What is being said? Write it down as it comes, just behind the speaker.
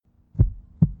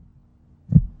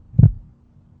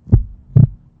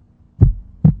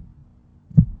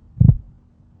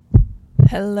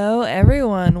Hello,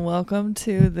 everyone. Welcome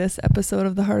to this episode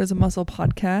of the Heart is a Muscle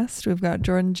podcast. We've got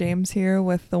Jordan James here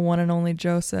with the one and only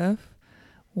Joseph.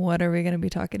 What are we going to be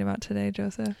talking about today,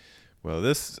 Joseph? Well,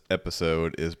 this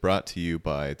episode is brought to you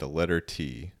by the letter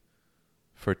T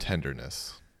for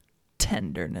tenderness.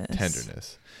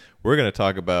 Tenderness. We're going to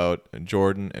talk about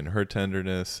Jordan and her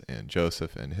tenderness, and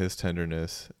Joseph and his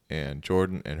tenderness, and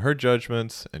Jordan and her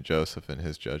judgments, and Joseph and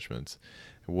his judgments.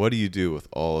 What do you do with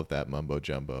all of that mumbo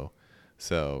jumbo?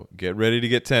 So get ready to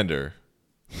get tender.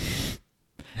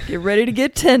 Get ready to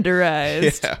get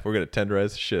tenderized. Yeah, we're going to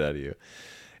tenderize the shit out of you.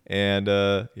 And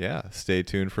stay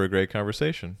tuned for a great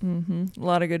conversation. Mm-hmm. A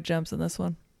lot of good jumps in this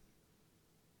one.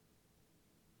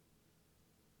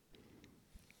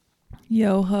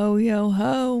 Yo ho, yo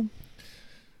ho.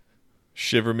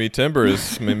 Shiver me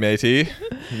timbers, me matey.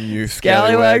 You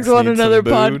Scallywags want another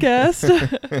podcast.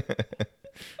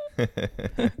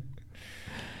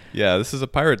 Yeah, this is a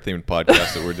pirate-themed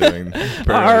podcast that we're doing.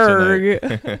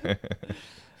 Arrgh.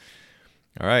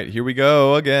 All right, here we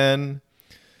go again.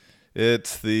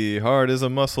 It's the Heart is a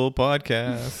Muscle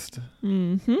podcast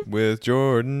with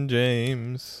Jordan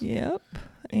James. Yep.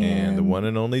 And the one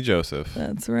and only Joseph.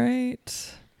 That's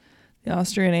right. The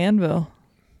Austrian Anvil.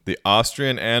 The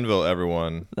Austrian Anvil,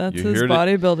 everyone. That's his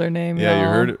bodybuilder name, Yeah, y'all. you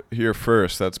heard it here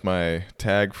first. That's my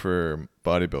tag for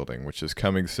bodybuilding, which is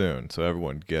coming soon. So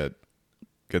everyone get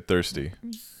thirsty.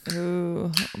 Ooh,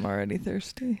 I'm already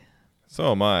thirsty.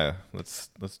 So am I. Let's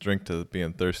drink to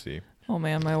being thirsty. Oh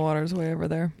man, my water's way over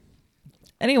there.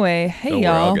 Anyway, hey Don't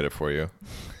y'all. worry, I'll get it for you.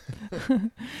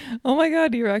 Oh my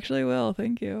god, you actually will.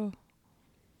 Thank you.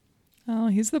 Oh,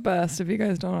 he's the best, if you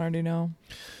guys don't already know.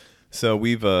 So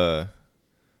we want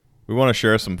to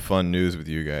share some fun news with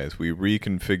you guys. We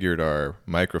reconfigured our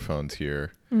microphones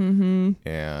here. Mm-hmm.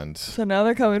 And so now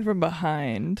they're coming from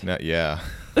behind. Yeah.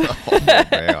 Oh my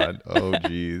god. Oh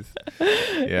geez.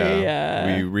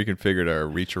 Yeah. We reconfigured our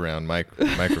reach around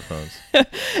microphones.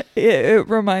 It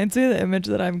reminds me, the image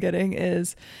that I'm getting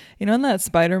is, you know, in that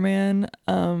Spider-Man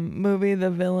movie,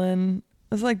 the villain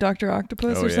is like Dr.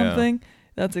 Octopus or something.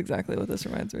 That's exactly what this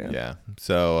reminds me of. Yeah.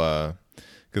 So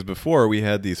because before we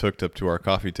had these hooked up to our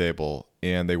coffee table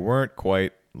and they weren't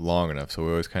quite long enough, so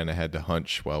we always kind of had to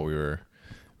hunch while we were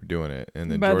doing it.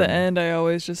 And then by the end, I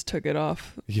always just took it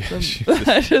off. Yeah,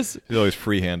 she's always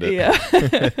freehanded. Yeah.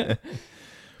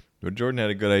 But Jordan had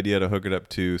a good idea to hook it up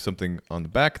to something on the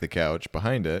back of the couch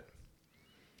behind it.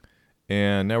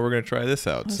 And now we're going to try this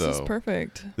out. This is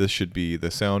perfect. The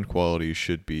sound quality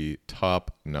should be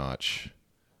top notch.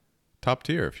 Top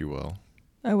tier, if you will.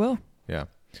 I will. Yeah.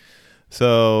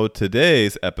 So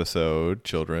today's episode,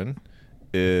 children,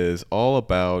 is all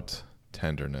about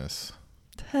tenderness.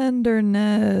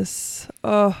 Tenderness.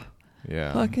 Oh.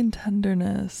 Yeah. Fucking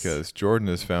tenderness. Because Jordan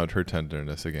has found her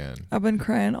tenderness again. I've been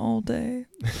crying all day.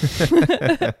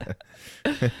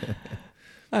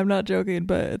 I'm not joking,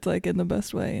 but it's like in the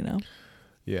best way, you know?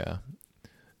 Yeah.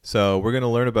 So we're going to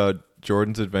learn about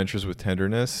Jordan's adventures with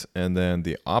tenderness and then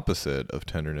the opposite of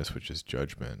tenderness, which is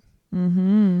judgment.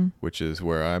 Mm-hmm. Which is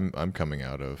where I'm coming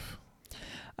out of.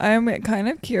 I'm kind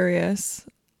of curious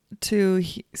to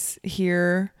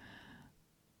hear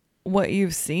what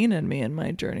you've seen in me in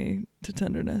my journey to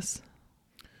tenderness.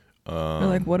 Or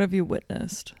like, what have you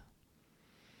witnessed?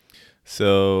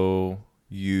 So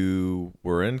you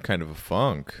were in kind of a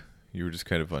funk. You were just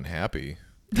kind of unhappy.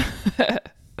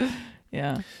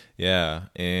 Yeah. Yeah.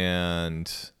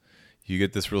 And you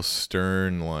get this real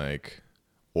stern, like,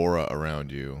 aura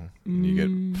around you. And you get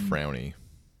frowny.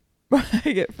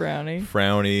 I get frowny.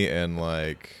 Frowny and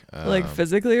like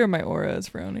physically, or my aura is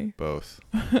frowny? Both.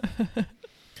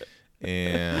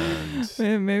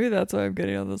 And maybe that's why I'm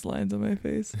getting all those lines on my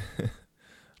face.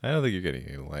 I don't think you're getting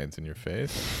any lines in your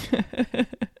face.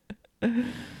 I'm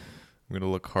going to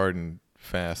look hard and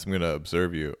fast. I'm going to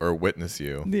observe you or witness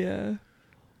you. Yeah.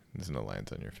 There's no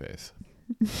lines on your face.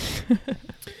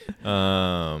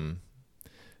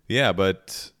 Yeah,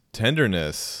 but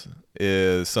tenderness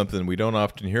is something we don't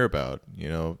often hear about. You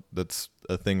know, that's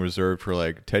a thing reserved for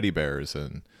like teddy bears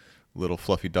and little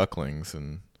fluffy ducklings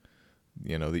and,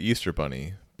 you know, the Easter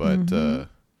bunny. But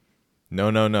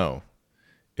no.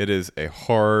 It is a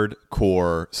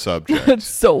hardcore subject. It's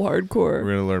so hardcore. We're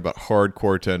going to learn about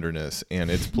hardcore tenderness and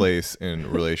its place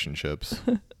in relationships.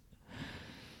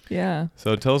 Yeah.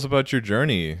 So tell us about your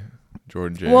journey,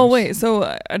 Jordan James. Well, wait.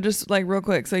 So I just like real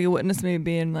quick. So you witnessed me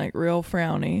being like real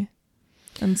frowny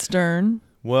and stern.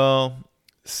 Well,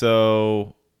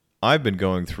 so I've been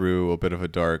going through a bit of a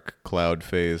dark cloud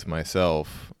phase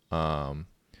myself.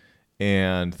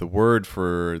 And the word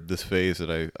for this phase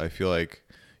that I feel like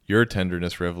your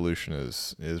tenderness revolution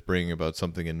is bringing about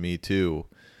something in me too,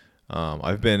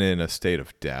 I've been in a state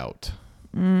of doubt.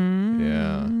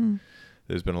 Yeah.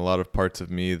 There's been a lot of parts of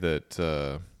me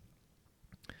that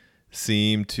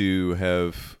seem to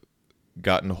have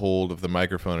gotten hold of the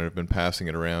microphone and have been passing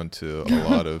it around to a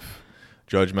lot of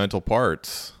judgmental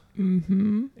parts.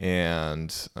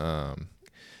 And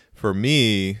for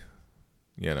me,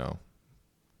 let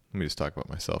me just talk about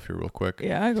myself here real quick.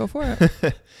 Yeah, go for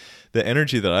it. The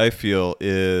energy that I feel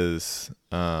is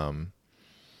a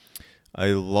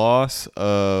loss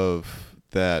of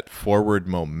that forward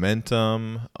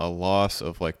momentum, a loss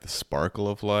of like the sparkle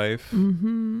of life,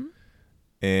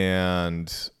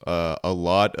 and a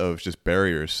lot of just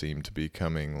barriers seem to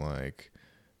become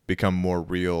more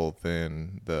real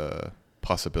than the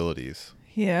possibilities.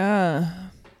 Yeah.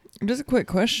 Just a quick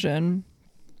question.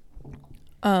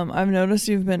 I've noticed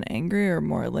you've been angrier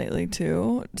more lately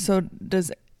too. So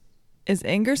is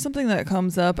anger something that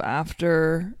comes up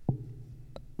after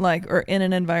or in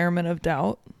an environment of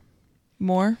doubt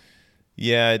more?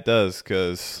 Yeah, it does.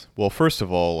 Cause, well, first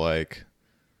of all,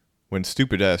 when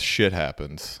stupid ass shit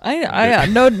happens, I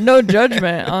no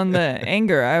judgment on the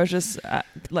anger. I was just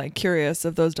curious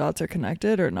if those dots are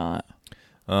connected or not.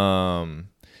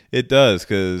 It does.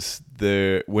 Cause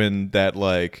when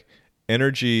that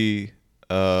energy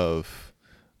of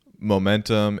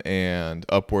momentum and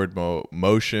upward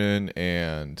motion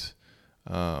and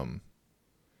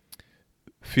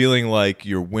feeling like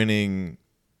you're winning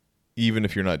even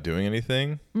if you're not doing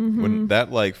anything, when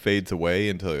that fades away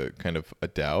into kind of a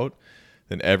doubt,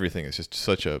 then everything is just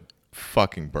such a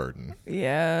fucking burden.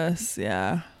 Yes,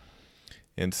 yeah.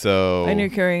 And so... And you're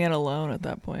carrying it alone at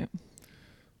that point.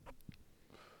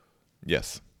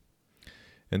 Yes.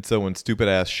 And so when stupid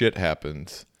ass shit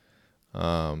happens,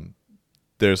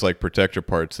 there's protector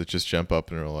parts that just jump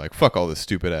up and are like, fuck all this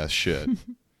stupid ass shit.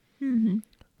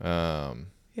 Yeah.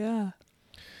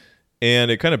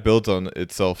 And it kind of builds on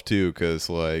itself too, because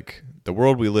the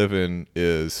world we live in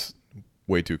is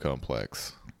way too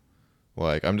complex.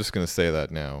 I'm just gonna say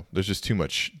that now. There's just too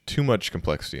much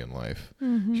complexity in life.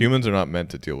 Humans are not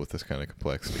meant to deal with this kind of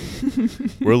complexity.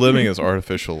 We're living as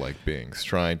artificial beings,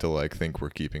 trying to think we're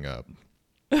keeping up.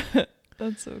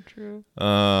 That's so true.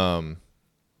 And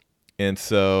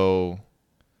so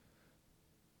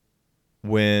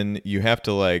when you have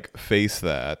to face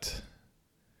that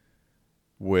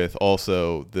with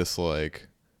also this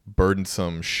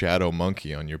burdensome shadow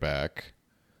monkey on your back,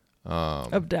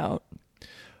 of doubt,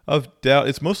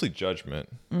 it's mostly judgment,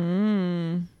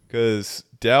 because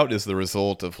doubt is the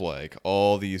result of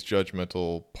all these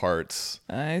judgmental parts.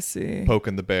 I see.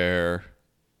 Poking the bear,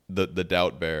 the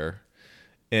doubt bear.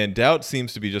 And doubt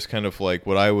seems to be just kind of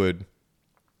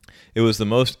it was the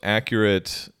most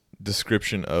accurate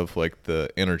description of the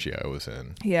energy I was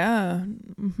in. Yeah.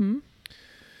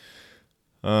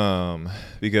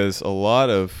 Because a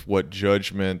lot of what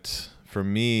judgment, for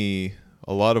me,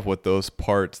 a lot of what those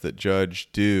parts that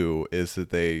judge do is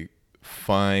that they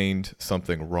find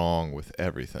something wrong with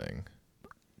everything.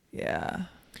 Yeah.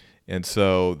 And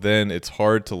so then it's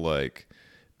hard to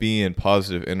be in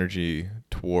positive energy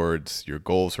towards your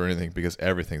goals or anything, because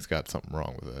everything's got something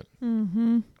wrong with it.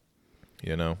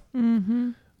 You know?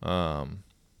 And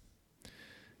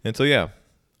so, yeah,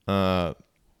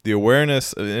 the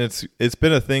awareness, it's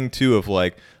been a thing too of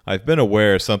I've been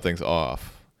aware something's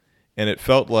off, and it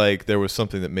felt like there was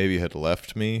something that maybe had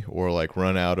left me or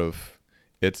run out of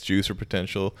its juice or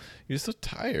potential. You're so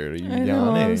tired. Are you yawning?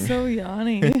 Know, I'm so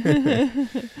yawning. It's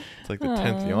the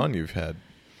 10th yawn you've had.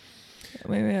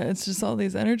 Maybe it's just all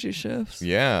these energy shifts.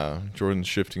 Yeah, Jordan's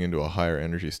shifting into a higher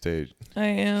energy state. I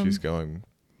am. She's going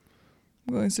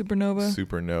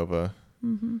supernova.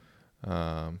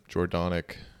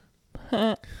 Jordanic.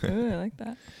 Ooh, I like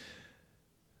that.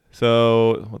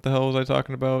 So, what the hell was I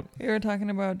talking about? You were talking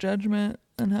about judgment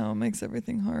and how it makes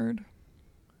everything hard.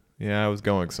 Yeah, I was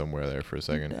going somewhere there for a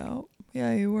second. Doubt.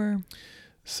 Yeah, you were.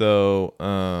 So,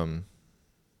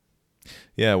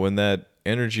 yeah, when that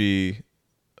energy...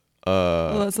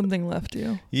 that something left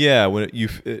you. Yeah, when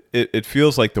it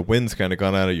feels like the wind's kind of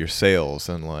gone out of your sails,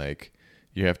 and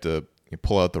you have to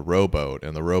pull out the rowboat,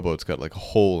 and the rowboat's got a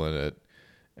hole in it,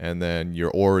 and then your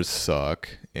oars suck,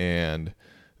 and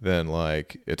then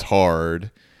it's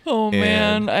hard. Oh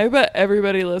man, I bet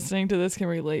everybody listening to this can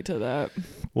relate to that.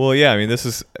 Well, yeah, I mean this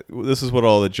is what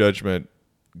all the judgment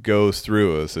goes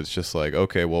through is. It's just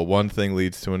okay, well, one thing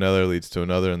leads to another,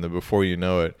 and then before you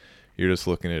know it, you're just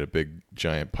looking at a big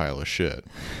giant pile of shit.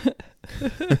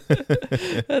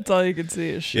 That's all you can see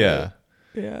is shit. Yeah.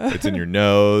 Yeah. It's in your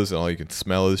nose, and all you can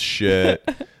smell is shit.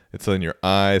 It's in your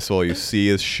eyes, so all you see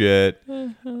is shit.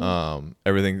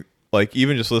 Everything like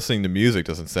even just listening to music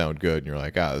doesn't sound good, and you're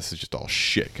like, this is just all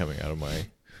shit coming out of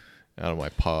my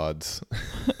pods.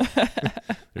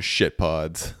 They're shit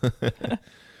pods.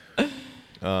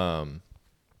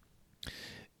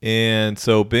 And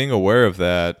so being aware of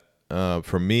that,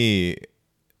 for me,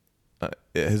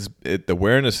 the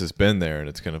awareness has been there, and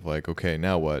it's kind of like, okay,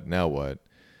 now what?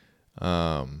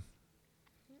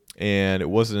 And it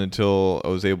wasn't until I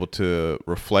was able to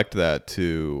reflect that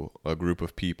to a group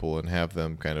of people and have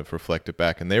them kind of reflect it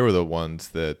back. And they were the ones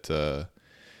that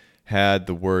had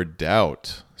the word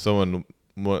doubt. It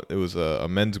was a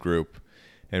men's group,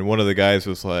 and one of the guys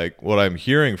was like, what I'm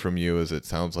hearing from you is it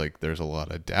sounds like there's a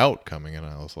lot of doubt coming. And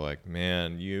I was like,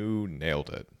 man, you nailed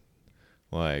it.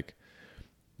 Like,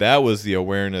 that was the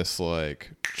awareness,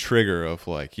 like, trigger of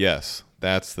like, yes,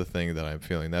 that's the thing that I'm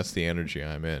feeling. That's the energy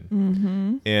I'm in.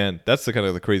 Mm-hmm. And that's the kind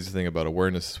of the crazy thing about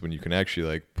awareness, is when you can actually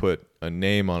like put a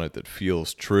name on it that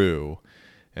feels true,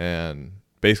 and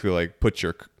basically like put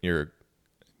your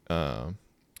hand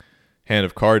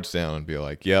of cards down and be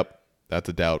like, yep, that's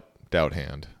a doubt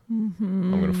hand.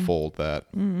 Mm-hmm. I'm going to fold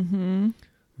that. Mm-hmm.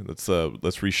 Let's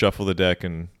reshuffle the deck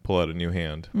and pull out a new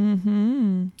hand.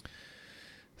 Mm-hmm.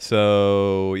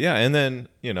 So, yeah, and then,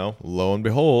 lo and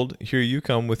behold, here you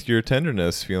come with your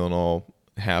tenderness, feeling all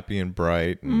happy and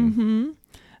bright. And, mm-hmm.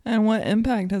 And what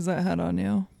impact has that had on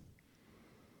you?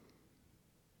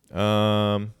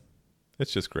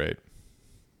 it's just great.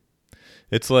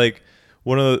 It's like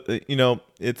one of the,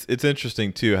 it's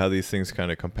interesting too how these things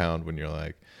kind of compound when you're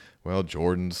like, well,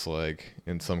 Jordan's like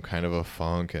in some kind of a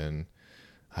funk, and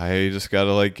I just got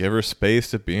to like give her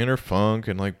space to be in her funk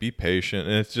and like be patient.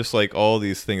 And it's just like all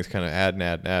these things kind of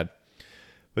add.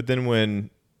 But then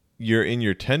when you're in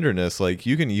your tenderness, like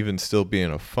you can even still be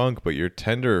in a funk, but your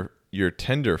tender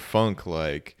funk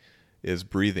like is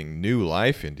breathing new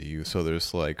life into you. So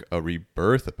there's like a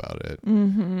rebirth about it.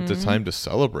 Mm-hmm. It's a time to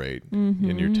celebrate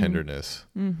in your tenderness.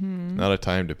 Mm-hmm. Not a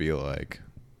time to be like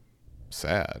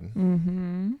sad.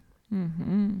 Mm-hmm.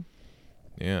 Mm-hmm.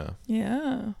 Yeah.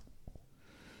 Yeah.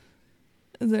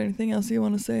 Is there anything else you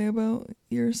want to say about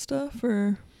your stuff,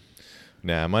 or?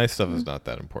 Nah, my stuff is not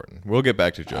that important. We'll get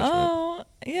back to Judgment. Oh,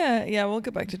 yeah, we'll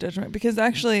get back to Judgment, because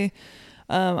actually,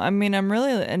 I'm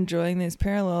really enjoying these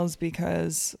parallels,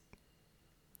 because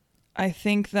I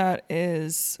think I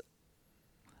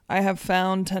have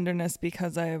found tenderness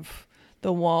because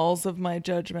the walls of my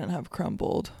judgment have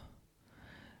crumbled.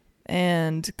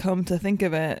 And come to think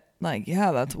of it, like,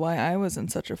 yeah, that's why I was in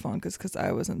such a funk, is because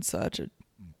I was in such a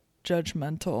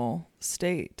judgmental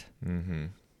state. Mm-hmm.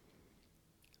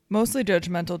 Mostly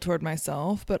judgmental toward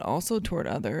myself, but also toward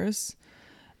others.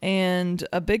 And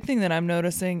a big thing that I'm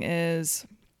noticing is,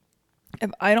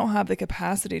 if I don't have the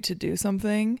capacity to do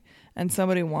something and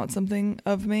somebody wants something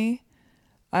of me,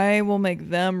 I will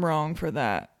make them wrong for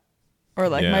that. Or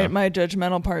like my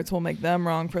judgmental parts will make them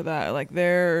wrong for that. Like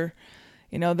they're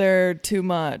too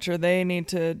much, or they need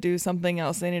to do something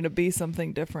else. They need to be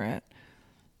something different.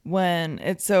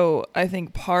 I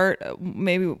think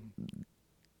maybe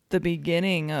the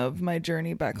beginning of my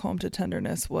journey back home to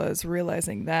tenderness was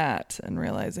realizing that, and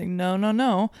realizing,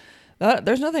 no,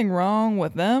 there's nothing wrong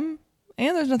with them,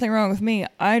 and there's nothing wrong with me.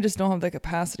 I just don't have the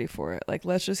capacity for it. Like,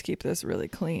 let's just keep this really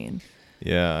clean.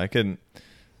 Yeah, I can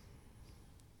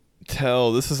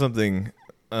tell this is something,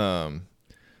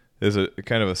 is a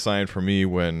kind of a sign for me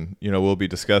when, we'll be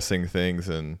discussing things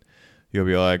and you'll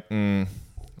be like,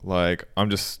 like I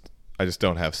just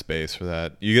don't have space for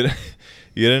that. You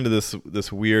get into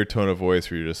this weird tone of voice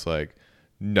where you're just like,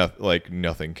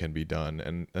 nothing can be done,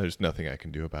 and there's nothing I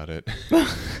can do about it.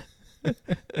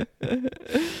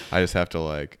 I just have to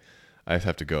go. I just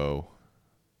have to go.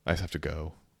 I just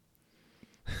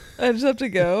have to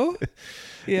go.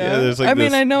 Yeah. There's like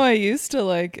I know I used to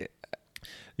like.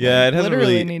 Yeah, it hasn't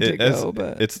literally really need to go,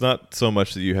 but it's not so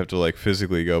much that you have to like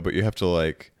physically go, but you have to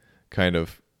like kind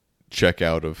of check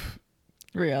out of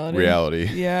reality.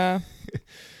 Yeah.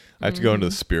 I have to go into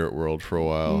the spirit world for a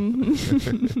while.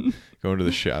 Go into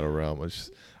the shadow realm.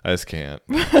 I just can't.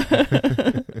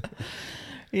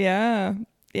 Yeah.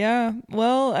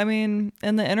 Well, in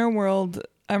the inner world,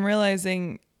 I'm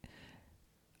realizing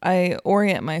I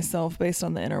orient myself based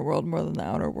on the inner world more than the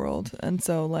outer world. And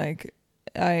so like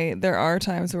there are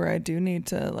times where I do need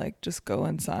to like just go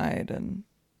inside and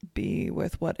be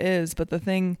with what is. But the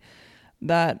thing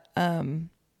that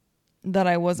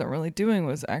I wasn't really doing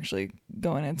was actually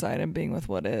going inside and being with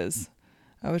what is.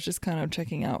 I was just kind of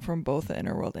checking out from both the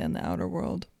inner world and the outer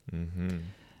world. Mm-hmm.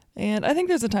 And I think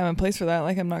there's a time and place for that.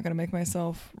 Like, I'm not going to make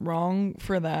myself wrong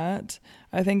for that.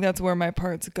 I think that's where my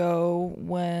parts go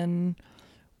when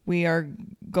we are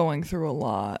going through a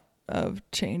lot of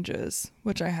changes,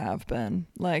 which I have been.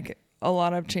 Like a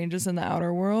lot of changes in the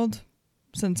outer world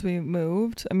since we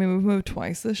moved. I mean, we've moved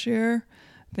twice this year.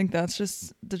 I think that's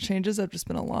just, the changes have just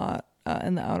been a lot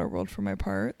in the outer world for my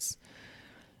parts.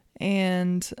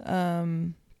 And,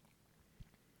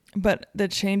 but the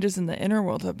changes in the inner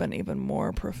world have been even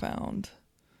more profound.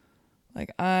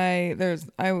 Like I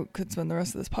could spend the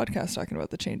rest of this podcast talking about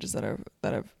the changes that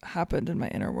have happened in my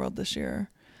inner world this year.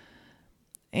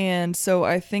 And so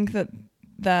I think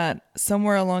that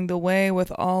somewhere along the way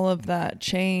with all of that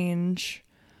change,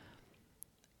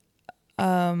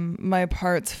 my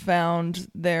parts found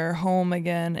their home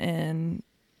again in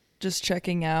just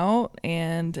checking out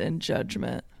and in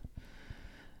judgment.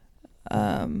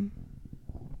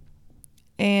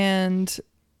 And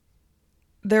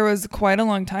there was quite a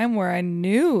long time where I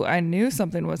knew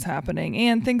something was happening,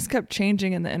 and things kept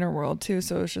changing in the inner world too.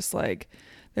 So it was just like,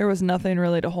 there was nothing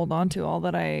really to hold on to. All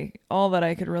that I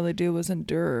could really do was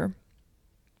endure.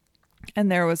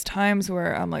 And there was times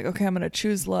where I'm like, okay, I'm going to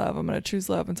choose love.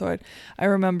 And so I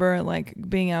remember like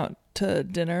being out to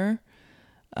dinner,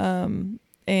 and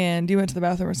you went to the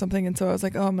bathroom or something. And so I was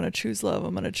like, oh, I'm going to choose love.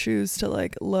 I'm going to choose to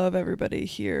like love everybody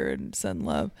here and send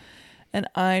love. And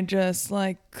I just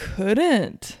like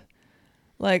couldn't.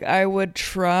 Like I would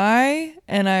try,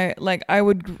 and I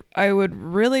would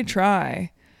really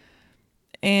try.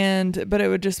 But it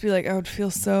would just be like, I would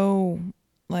feel so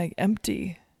like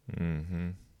empty. Mm-hmm.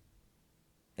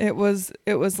 It was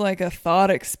like a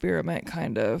thought experiment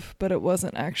kind of, but it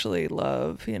wasn't actually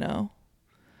love, you know?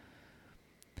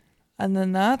 And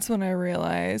then that's when I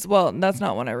realized, well, that's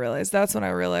not when I realized, that's when I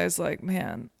realized like,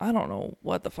 man, I don't know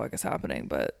what the fuck is happening,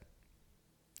 but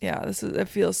yeah, it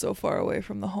feels so far away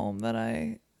from the home that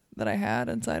I had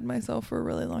inside myself for a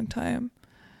really long time.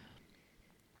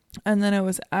 And then it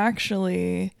was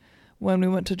actually when we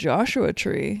went to Joshua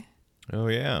Tree. Oh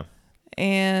yeah.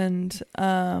 And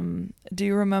do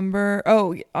you remember?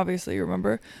 Oh, obviously you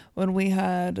remember when we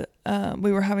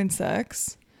were having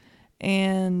sex,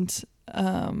 and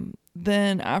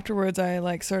then afterwards I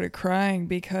like started crying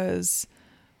because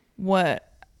what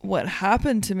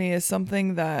happened to me is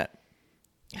something that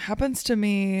happens to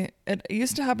me. It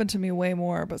used to happen to me way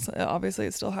more, but obviously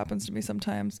it still happens to me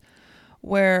sometimes,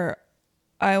 where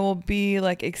I will be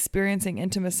like experiencing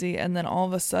intimacy, and then all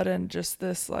of a sudden just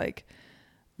this like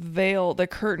veil, the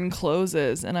curtain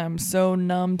closes, and I'm so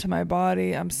numb to my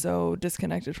body. I'm so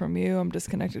disconnected from you. I'm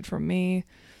disconnected from me.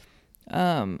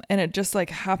 And it just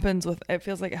like it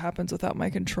feels like it happens without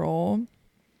my control.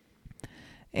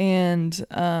 And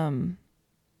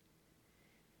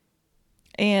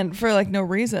for like no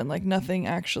reason, like nothing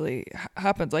actually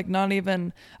happens. Like I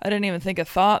didn't even think a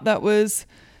thought that was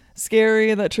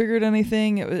scary that triggered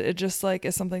anything. It just like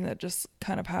is something that just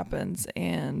kind of happens.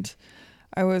 And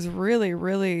I was really,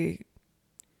 really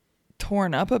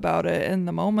torn up about it in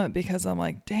the moment, because I'm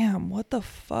like, damn, what the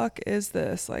fuck is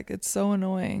this? Like, it's so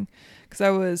annoying, because I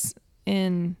was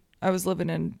living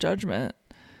in judgment,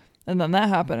 and then that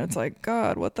happened. It's like,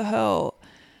 God, what the hell?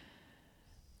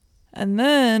 And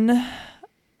then,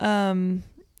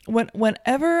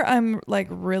 whenever I'm like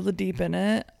really deep in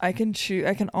it, I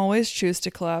can always choose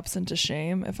to collapse into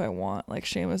shame if I want. Like,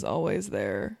 shame is always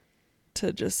there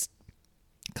to just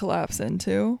collapse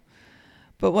into.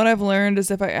 But what I've learned is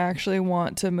if I actually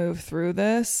want to move through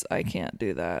this, I can't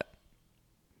do that.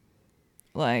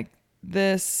 Like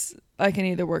this, I can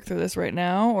either work through this right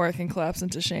now, or I can collapse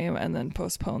into shame and then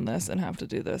postpone this and have to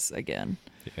do this again.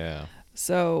 Yeah.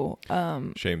 So,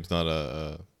 shame's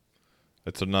not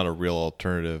it's not a real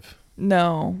alternative.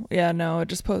 No. Yeah, no, it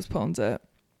just postpones it.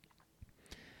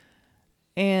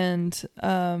 And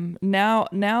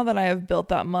now that I have built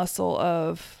that muscle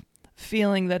of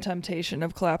feeling the temptation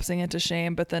of collapsing into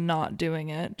shame, but then not doing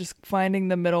it, just finding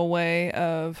the middle way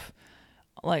of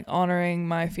like honoring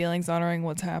my feelings, honoring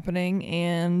what's happening,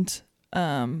 and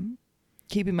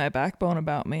keeping my backbone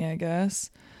about me, I guess,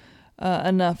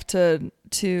 enough to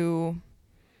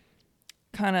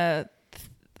kind of,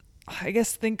 I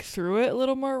guess, think through it a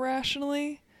little more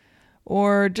rationally,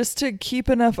 or just to keep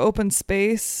enough open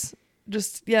space.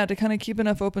 To kind of keep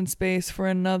enough open space for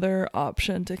another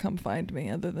option to come find me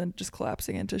other than just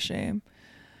collapsing into shame.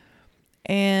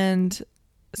 And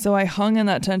so I hung in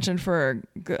that tension for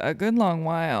a good long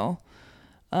while.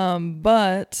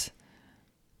 But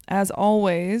as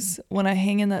always, when I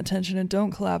hang in that tension and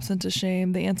don't collapse into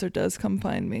shame, the answer does come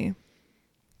find me.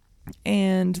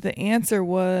 And the answer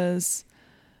was,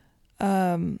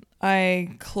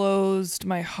 I closed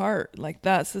my heart. Like,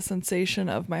 that's the sensation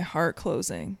of my heart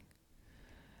closing.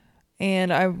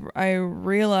 And I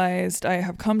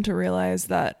have come to realize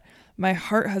that my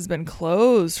heart has been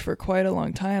closed for quite a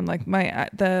long time. Like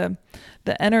the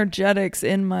energetics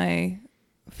in my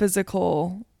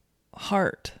physical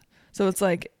heart. So it's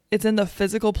like it's in the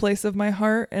physical place of my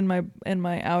heart and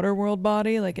my outer world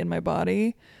body, like in my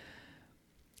body.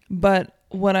 But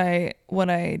what I'm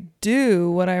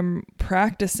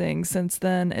practicing since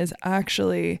then is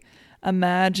actually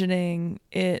imagining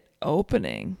it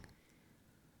opening.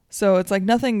 So it's like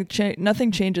nothing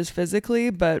changes physically,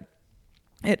 but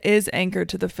it is anchored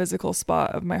to the physical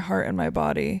spot of my heart and my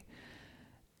body.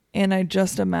 And I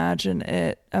just imagine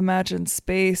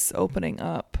space opening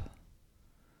up.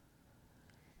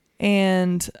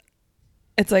 And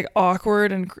it's like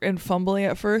awkward and fumbly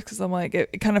at first because I'm like,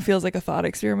 it kind of feels like a thought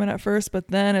experiment at first, but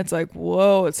then it's like,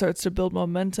 whoa, it starts to build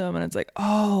momentum and it's like,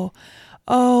 oh,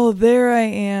 there I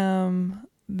am.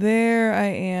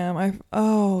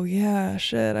 Oh yeah,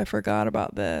 shit, I forgot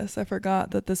about this. I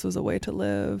forgot that this was a way to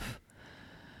live.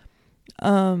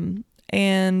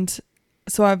 And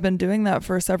so I've been doing that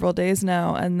for several days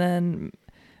now, and then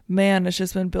man, it's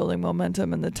just been building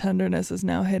momentum, and the tenderness is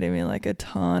now hitting me like a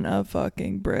ton of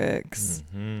fucking bricks.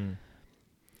 Mm-hmm.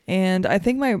 And I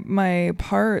think my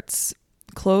parts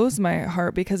close my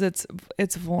heart because it's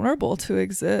vulnerable to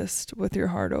exist with your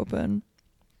heart open.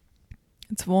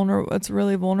 It's vulnerable. It's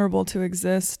really vulnerable to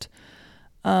exist,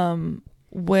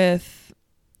 with,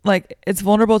 like, it's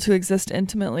vulnerable to exist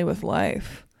intimately with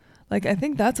life. Like, I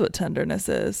think that's what tenderness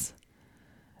is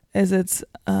it's,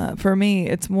 for me,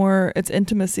 it's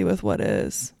intimacy with what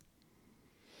is.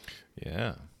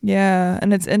 Yeah. Yeah.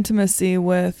 And it's intimacy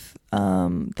with,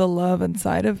 the love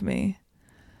inside of me.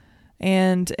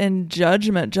 And in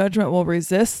judgment will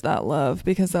resist that love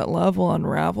because that love will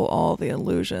unravel all the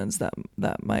illusions that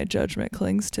my judgment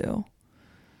clings to.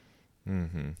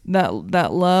 Mm-hmm.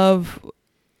 That love,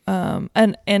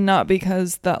 and not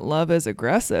because that love is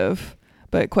aggressive,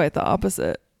 but quite the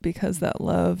opposite, because that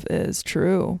love is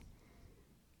true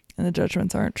and the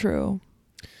judgments aren't true.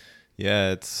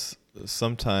 Yeah, it's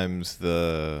sometimes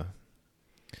the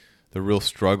real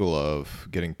struggle of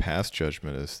getting past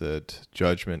judgment is that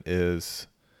judgment is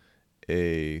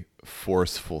a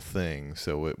forceful thing.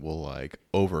 So it will like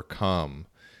overcome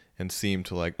and seem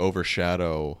to like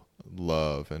overshadow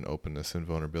love and openness and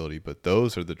vulnerability. But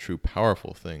those are the true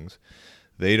powerful things.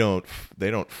 They don't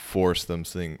force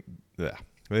themselves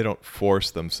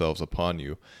upon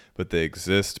you, but they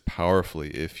exist powerfully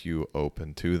if you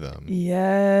open to them.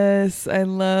 Yes, I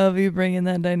love you bringing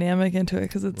that dynamic into it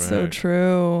because it's so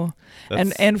true.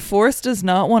 And force does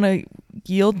not want to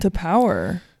yield to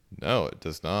power. No, it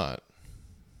does not.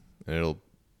 And it'll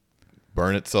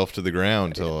burn itself to the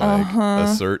ground to like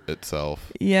assert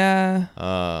itself. Yeah.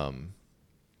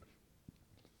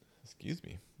 Excuse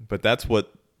me. But that's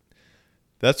what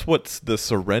the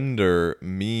surrender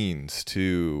means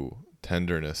to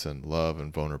tenderness and love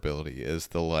and vulnerability, is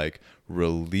the like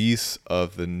release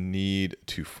of the need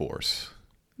to force.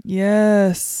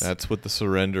 Yes. That's what the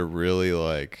surrender really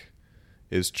like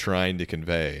is trying to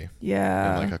convey.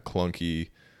 Yeah. In like a clunky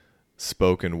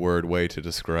spoken word way to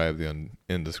describe the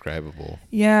indescribable.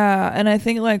 Yeah. And I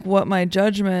think like what my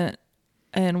judgment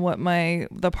and what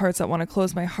the parts that want to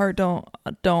close my heart don't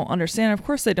understand. Of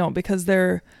course they don't, because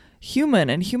they're human,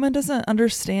 and human doesn't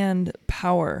understand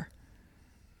power.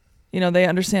 You know,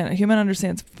 human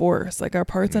understands force. Like our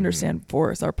parts understand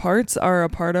force. Our parts are a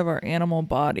part of our animal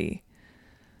body.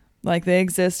 Like they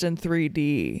exist in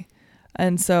 3D.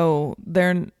 And so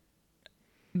they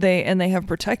have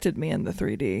protected me in the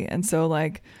 3D. And so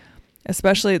like,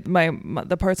 especially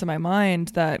the parts of my mind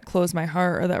that close my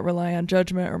heart or that rely on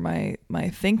judgment or my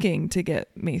thinking to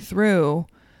get me through,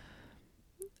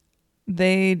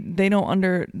 they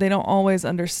don't always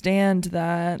understand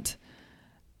that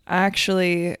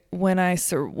actually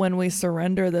when we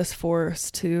surrender this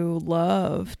force to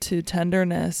love, to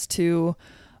tenderness, to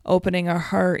opening our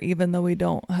heart even though we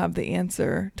don't have the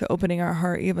answer, to opening our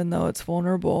heart even though it's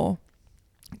vulnerable,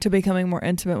 to becoming more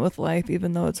intimate with life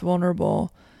even though it's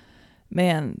vulnerable,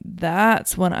 man,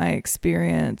 that's when I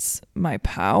experience my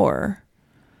power.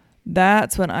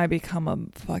 That's when I become a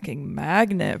fucking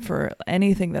magnet for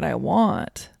anything that I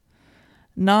want.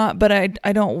 But I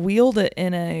don't wield it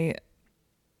in a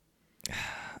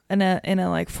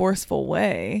like forceful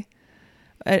way.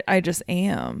 I just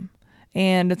am.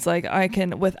 And it's like I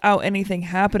can, without anything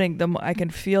happening, I can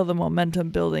feel the momentum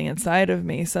building inside of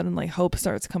me. Suddenly hope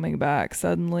starts coming back.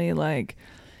 Suddenly like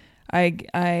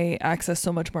I access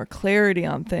so much more clarity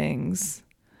on things.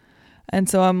 And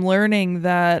so I'm learning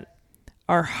that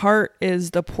our heart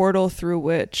is the portal through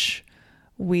which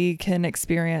we can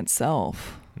experience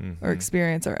self or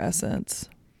experience our essence.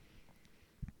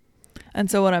 And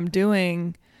so what I'm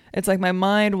doing, It's like my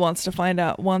mind wants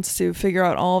to figure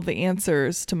out all of the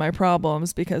answers to my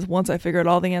problems, because once I figure out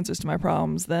all the answers to my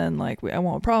problems, then like I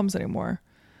won't have problems anymore.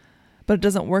 But it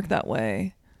doesn't work that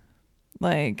way.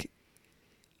 Like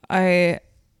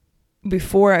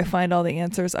before I find all the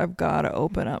answers, I've got to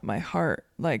open up my heart.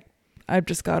 Like I've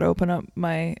just got to open up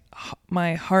my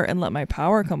heart and let my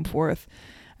power come forth.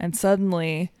 And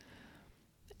suddenly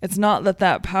it's not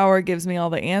that power gives me all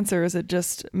the answers. It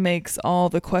just makes all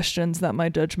the questions that my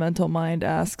judgmental mind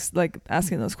asks, like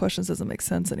asking those questions doesn't make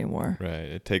sense anymore. Right.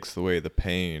 It takes away the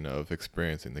pain of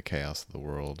experiencing the chaos of the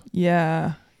world.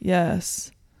 Yeah. Yes.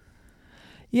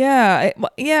 Yeah.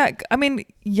 I mean,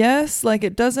 yes, like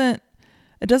it doesn't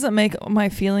make my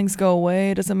feelings go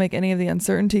away. It doesn't make any of the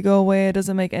uncertainty go away. It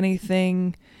doesn't make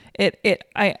anything.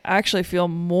 I actually feel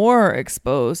more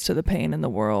exposed to the pain in the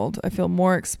world. I feel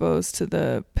more exposed to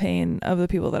the pain of the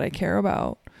people that I care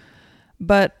about.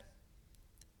 But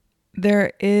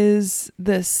there is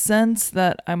this sense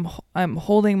that I'm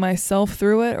holding myself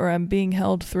through it, or I'm being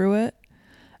held through it.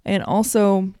 And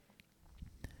also,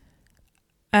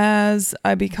 as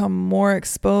I become more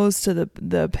exposed to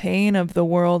the pain of the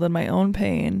world and my own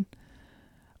pain,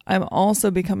 I'm also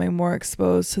becoming more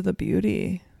exposed to the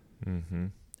beauty. Mm-hmm.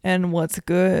 And what's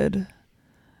good,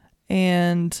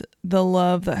 and the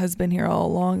love that has been here all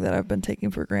along that I've been taking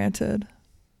for granted.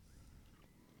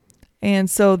 And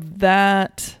so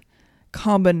that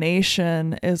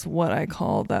combination is what I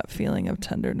call that feeling of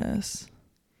tenderness.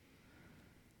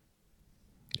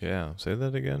 Yeah, say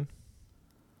that again.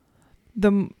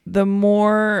 The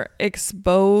more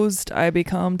exposed I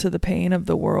become to the pain of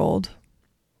the world,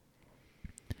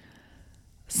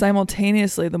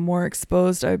 simultaneously, the more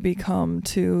exposed I become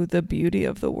to the beauty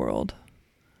of the world.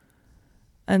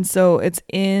 And so it's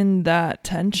in that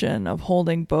tension of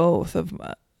holding both,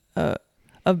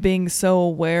 of being so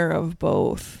aware of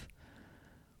both.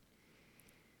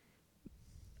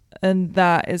 And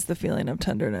that is the feeling of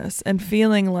tenderness, and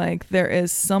feeling like there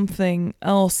is something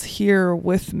else here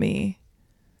with me,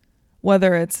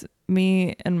 whether it's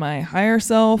me and my higher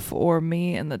self or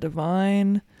me and the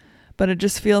divine. But it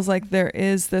just feels like there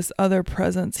is this other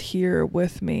presence here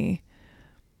with me,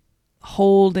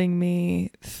 holding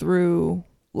me through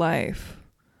life.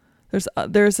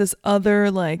 There's this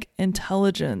other like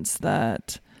intelligence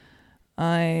that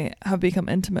I have become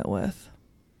intimate with.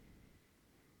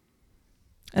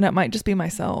 And it might just be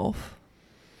myself.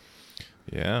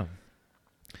 Yeah.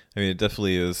 I mean, it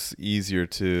definitely is easier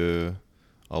to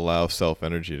allow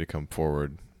self-energy to come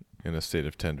forward in a state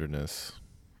of tenderness.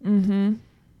 Mm-hmm.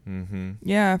 Mm-hmm.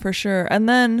 Yeah, for sure. And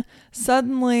then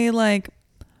suddenly, like,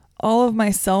 all of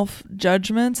my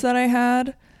self-judgments that I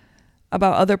had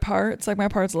about other parts, like my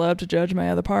parts love to judge my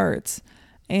other parts.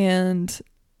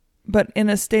 But in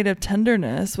a state of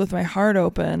tenderness with my heart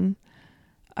open,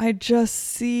 I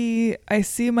see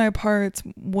my parts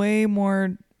way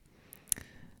more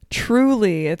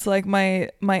truly. It's like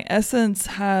my essence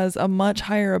has a much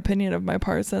higher opinion of my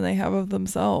parts than they have of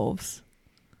themselves.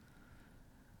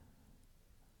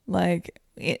 Like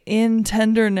in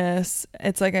tenderness,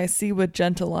 it's like I see with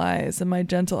gentle eyes, and my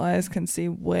gentle eyes can see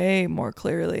way more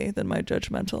clearly than my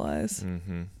judgmental eyes.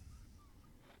 Mm-hmm.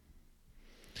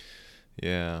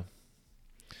 Yeah.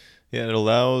 Yeah, it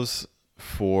allows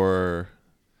for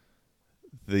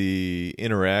the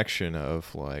interaction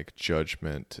of like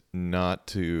judgment not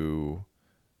to,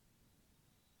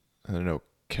 I don't know,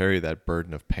 carry that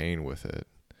burden of pain with it.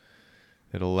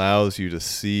 It allows you to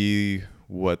see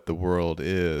what the world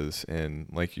is, and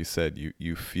like you said,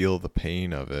 you feel the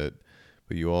pain of it,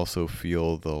 but you also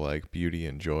feel the like beauty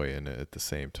and joy in it at the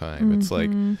same time. Mm-hmm. It's like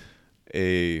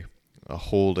a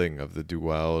holding of the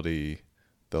duality,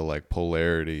 the like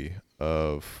polarity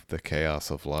of the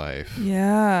chaos of life.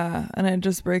 Yeah, and it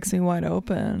just breaks me wide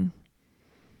open.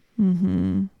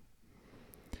 Mm-hmm.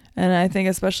 And I think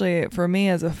especially for me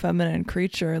as a feminine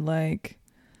creature, like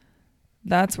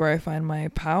that's where I find my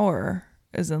power,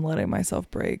 is in letting myself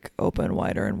break open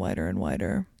wider and wider and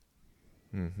wider.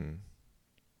 Mm-hmm.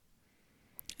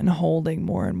 And holding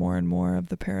more and more and more of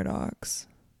the paradox,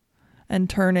 and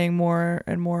turning more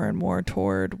and more and more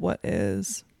toward what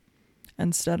is,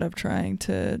 instead of trying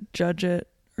to judge it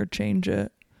or change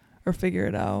it or figure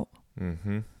it out.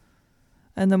 Mm-hmm.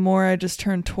 And the more I just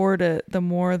turn toward it, the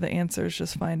more the answers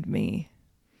just find me.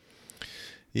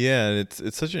 Yeah, and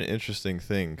it's such an interesting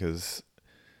thing, because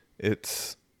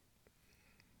it's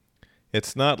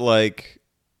not like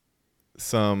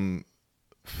some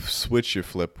switch you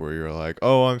flip where you're like,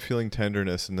 oh, I'm feeling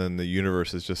tenderness, and then the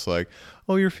universe is just like,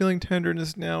 oh, you're feeling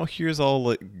tenderness now, here's all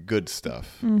like good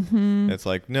stuff. Mm-hmm. It's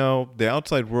like, no, the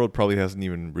outside world probably hasn't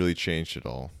even really changed at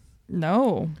all.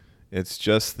 No. It's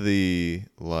just the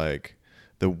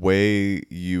way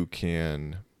you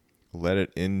can let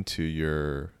it into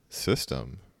your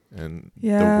system and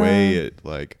the way it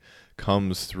like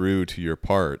comes through to your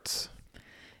parts.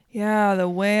 Yeah, the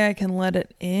way I can let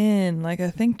it in. Like, I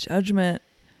think judgment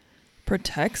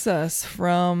protects us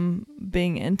from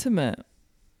being intimate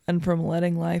and from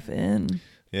letting life in.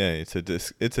 Yeah, it's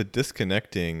a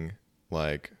disconnecting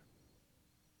like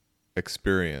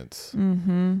experience.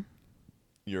 Mm-hmm.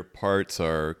 Your parts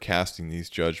are casting these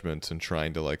judgments and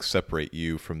trying to like separate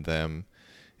you from them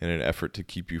in an effort to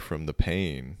keep you from the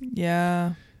pain.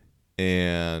 Yeah.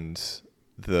 And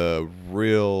the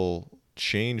real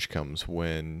change comes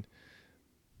when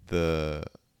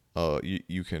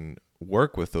you can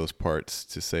work with those parts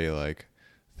to say like,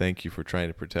 thank you for trying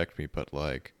to protect me, but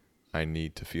like I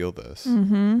need to feel this.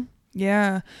 Mm-hmm.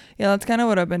 Yeah. Yeah, that's kind of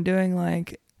what I've been doing.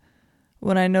 Like,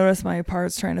 when I notice my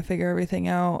parts trying to figure everything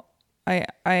out, I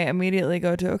immediately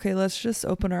go to, okay, let's just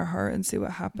open our heart and see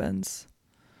what happens.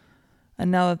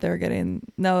 And now that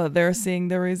they're seeing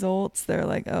the results, they're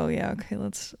like, oh yeah, okay,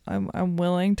 I'm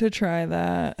willing to try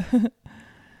that.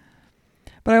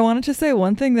 But I wanted to say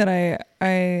one thing that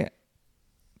I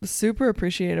super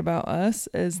appreciate about us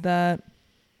is that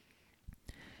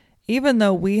even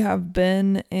though we have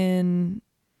been in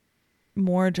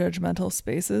more judgmental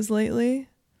spaces lately,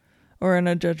 or in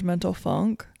a judgmental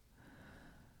funk,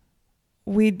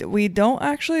 we don't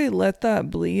actually let that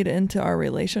bleed into our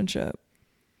relationship.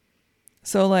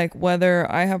 So like,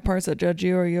 whether I have parts that judge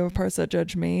you or you have parts that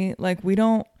judge me, like they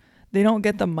don't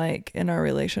get the mic in our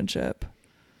relationship.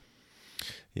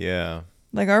 Yeah.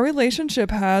 Like, our relationship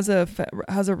has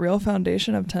a real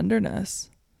foundation of tenderness.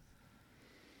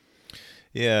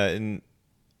 Yeah, and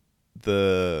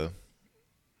the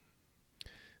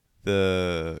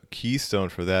keystone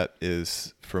for that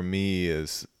is, for me,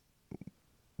 is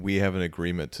we have an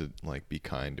agreement to like be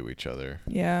kind to each other.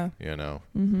 Yeah. You know?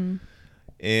 Mm-hmm.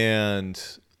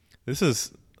 And this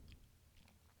is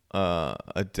a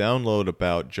download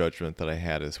about judgment that I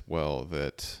had as well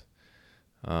that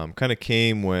kind of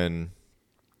came when,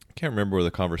 I can't remember the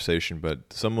conversation,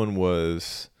 but someone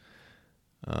was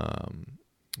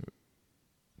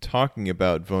talking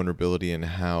about vulnerability and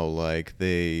how like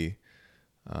they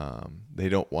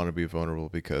don't want to be vulnerable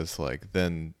because like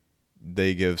then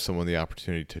they give someone the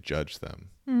opportunity to judge them.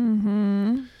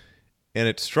 Mm-hmm. And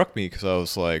it struck me because I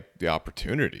was like, the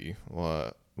opportunity?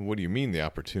 What do you mean the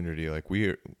opportunity? Like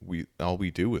we all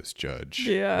we do is judge.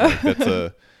 Yeah.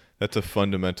 Like, that's a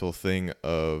fundamental thing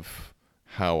of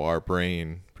how our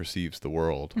brain perceives the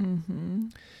world. Mm-hmm.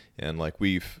 And like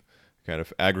we've kind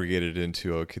of aggregated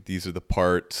into, okay, these are the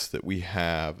parts that we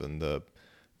have and the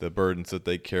burdens that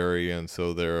they carry, and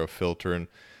so they're a filter.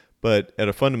 But at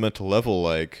a fundamental level,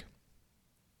 like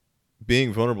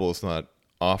being vulnerable is not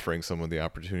offering someone the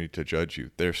opportunity to judge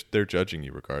you. They're judging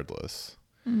you regardless.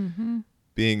 Mm-hmm.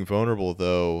 Being vulnerable,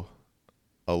 though,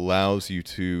 allows you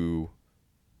to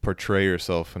portray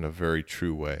yourself in a very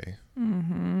true way.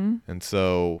 Mm-hmm. And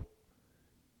so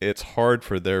it's hard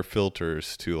for their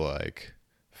filters to like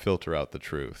filter out the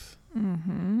truth.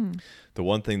 Mm-hmm. The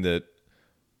one thing that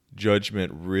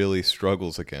judgment really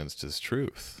struggles against is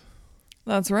truth.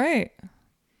 That's right.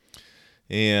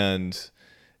 And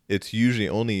it's usually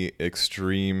only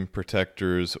extreme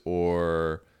protectors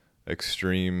or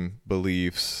extreme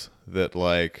beliefs that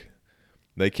like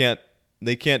they can't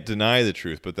deny the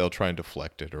truth, but they'll try and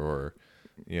deflect it, or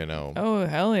Oh,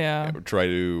 hell yeah. try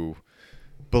to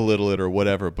belittle it or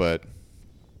whatever. But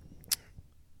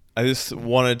I just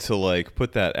wanted to like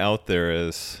put that out there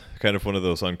as kind of one of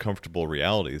those uncomfortable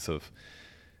realities of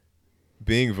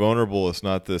being vulnerable is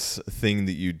not this thing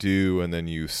that you do and then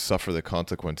you suffer the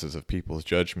consequences of people's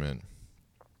judgment.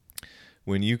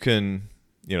 When you can,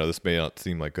 this may not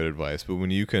seem like good advice, but when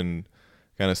you can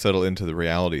kind of settle into the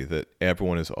reality that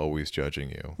everyone is always judging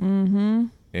you, Mm-hmm.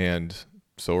 and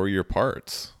so are your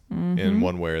parts, Mm-hmm. in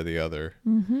one way or the other,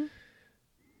 Mm-hmm.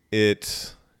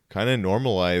 it kind of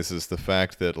normalizes the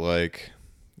fact that like,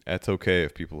 it's okay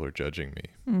if people are judging me.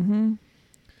 Mm-hmm.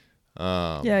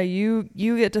 Yeah, you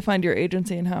get to find your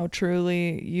agency in how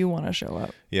truly you want to show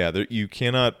up. Yeah, you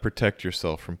cannot protect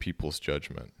yourself from people's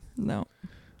judgment. No.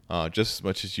 Just as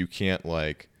much as you can't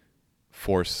like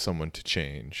force someone to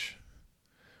change,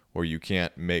 or you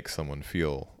can't make someone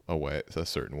feel a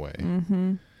certain way.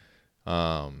 Mm-hmm.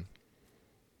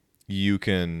 You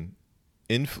can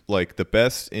like the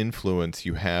best influence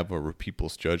you have over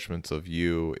people's judgments of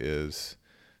you is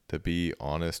to be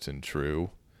honest and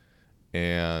true.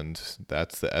 And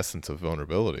that's the essence of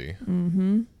vulnerability.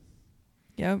 Mm-hmm.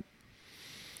 Yep.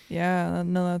 Yeah,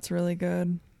 no, that's really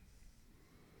good.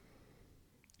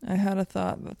 I had a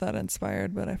thought that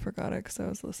inspired, but I forgot it because I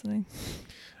was listening.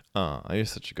 You're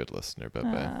such a good listener,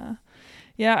 Bebe.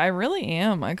 Yeah, I really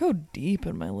am. I go deep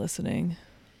in my listening.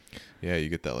 Yeah, you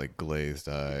get that like glazed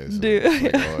eyes. Dude.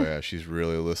 Like, oh yeah, she's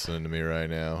really listening to me right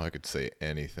now. I could say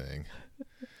anything.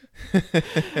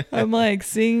 I'm like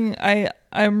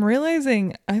I'm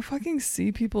realizing I fucking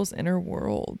see people's inner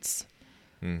worlds.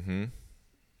 Mm-hmm.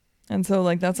 And so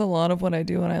like that's a lot of what I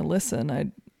do when I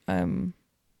listen. I'm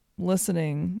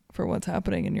listening for what's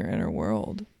happening in your inner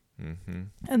world. Mm-hmm.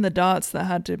 And the dots that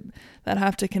have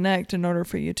to connect in order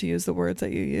for you to use the words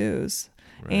that you use.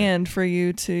 Right. And for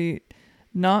you to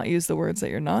not use the words that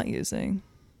you're not using,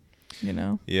 you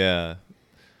know? Yeah.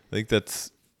 I think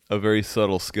that's a very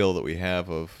subtle skill that we have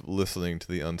of listening to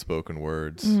the unspoken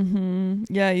words. Mm-hmm.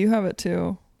 Yeah, you have it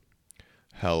too.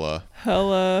 Hella.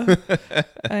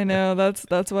 I know.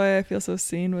 That's why I feel so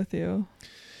seen with you.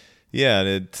 Yeah,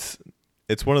 and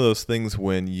it's one of those things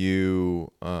when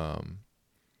you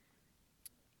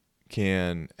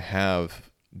can have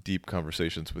deep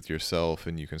conversations with yourself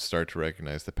and you can start to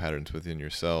recognize the patterns within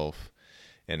yourself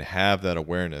and have that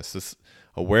awareness. This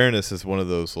awareness is one of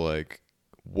those like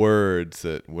words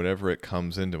that whenever it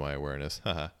comes into my awareness,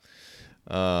 it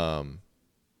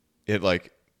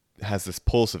like has this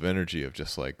pulse of energy of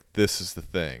just like, this is the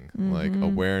thing. Mm-hmm. Like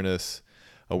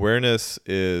awareness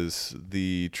is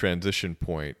the transition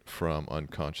point from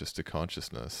unconscious to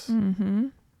consciousness. Mm-hmm.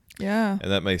 Yeah.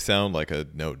 And that may sound like a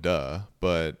no duh,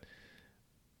 but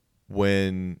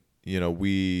when,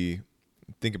 we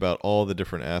think about all the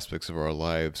different aspects of our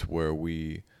lives where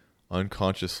we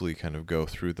unconsciously kind of go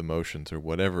through the motions or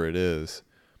whatever it is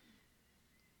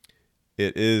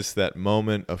that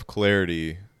moment of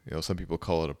clarity. Some people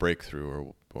call it a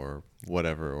breakthrough or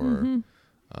whatever, or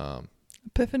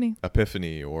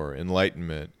epiphany or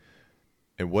enlightenment.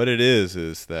 And what it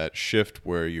is that shift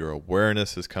where your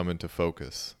awareness has come into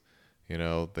focus.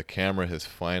 The camera has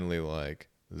finally like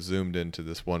zoomed into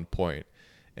this one point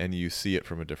and you see it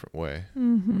from a different way.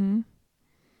 Mm-hmm.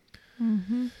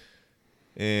 Mm-hmm.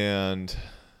 And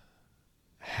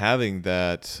having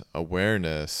that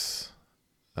awareness,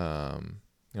 I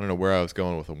don't know where I was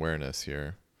going with awareness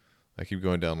here. I keep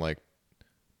going down like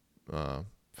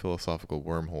philosophical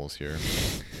wormholes here.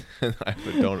 I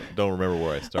don't remember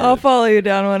where I started. I'll follow you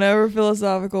down whatever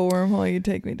philosophical wormhole you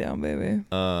take me down, baby.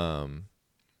 But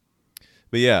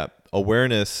yeah,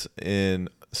 awareness in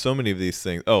so many of these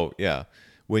things. Oh yeah,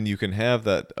 when you can have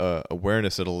that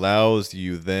awareness, it allows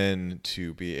you then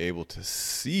to be able to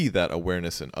see that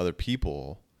awareness in other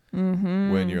people.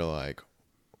 Mm-hmm. When you're like,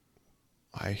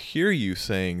 I hear you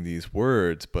saying these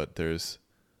words, but there's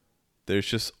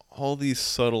just all these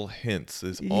subtle hints.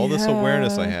 There's all this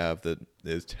awareness I have that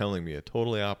is telling me a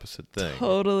totally opposite thing.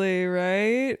 Totally,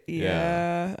 right?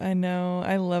 Yeah, I know.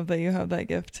 I love that you have that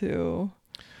gift too.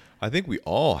 I think we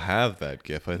all have that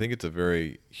gift. I think it's a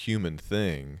very human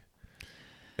thing.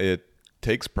 It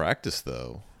takes practice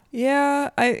though.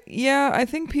 Yeah, I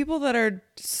think people who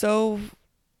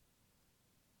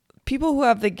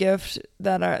have the gift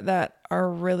that are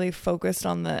really focused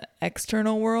on the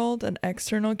external world and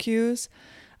external cues,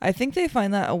 I think they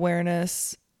find that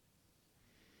awareness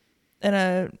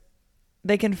they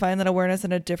can find that awareness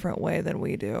in a different way than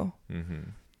we do. Mm-hmm.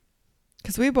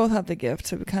 Because we both have the gift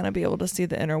to kind of be able to see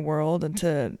the inner world and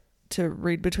to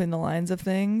read between the lines of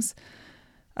things.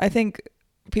 I think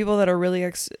people that are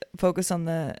really focused on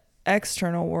the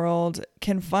external world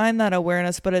can find that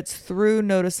awareness, but it's through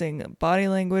noticing body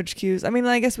language cues. I mean,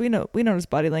 I guess we notice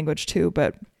body language too,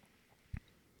 but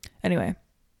anyway,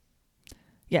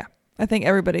 yeah, I think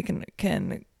everybody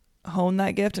can hone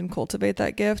that gift and cultivate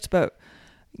that gift, but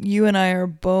you and I are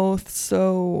both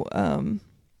so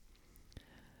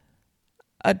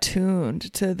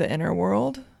attuned to the inner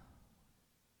world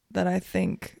that I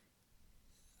think,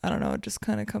 I don't know, it just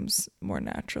kind of comes more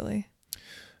naturally.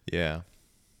 Yeah.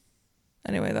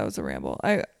 Anyway, that was a ramble.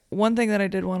 One thing that I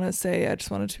did want to say, I just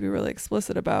wanted to be really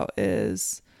explicit about,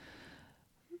 is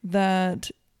that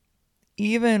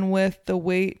even with the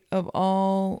weight of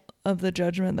all of the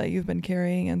judgment that you've been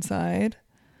carrying inside,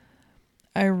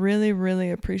 I really, really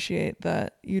appreciate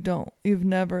that you've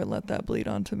never let that bleed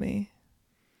onto me.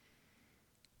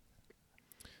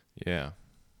 Yeah.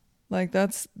 Like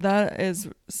that is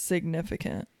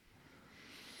significant.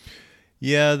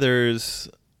 Yeah, this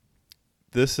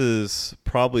is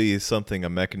probably a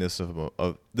mechanism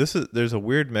of there's a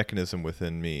weird mechanism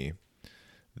within me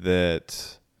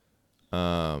that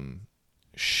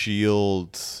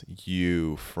shields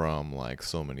you from like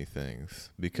so many things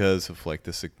because of like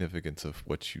the significance of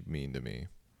what you mean to me.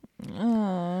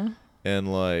 Aww.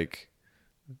 And like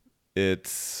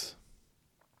it's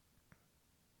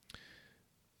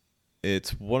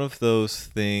it's one of those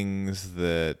things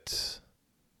that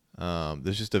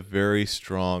there's just a very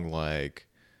strong like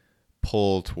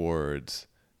pull towards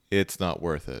it's not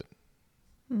worth it.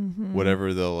 Mm-hmm.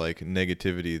 Whatever the like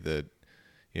negativity that,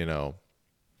 you know,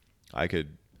 I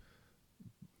could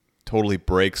totally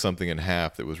break something in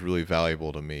half that was really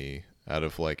valuable to me out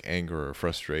of like anger or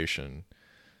frustration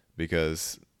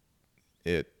because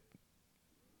it,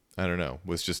 I don't know,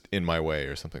 was just in my way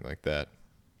or something like that.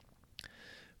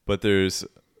 But there's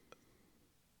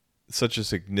such a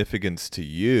significance to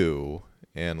you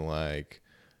and like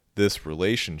this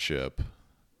relationship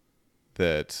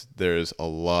that there's a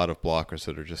lot of blockers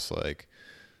that are just like,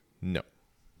 no.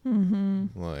 Mm-hmm.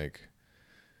 Like,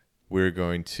 we're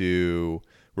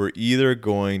either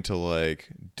going to like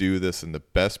do this in the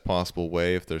best possible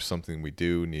way if there's something we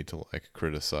do need to like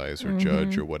criticize or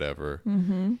judge or whatever.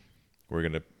 Mm-hmm. We're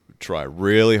going to try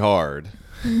really hard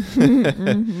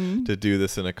Mm-hmm. to do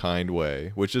this in a kind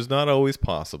way, which is not always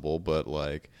possible, but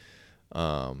like,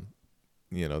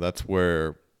 you know, that's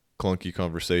where clunky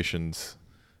conversations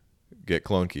get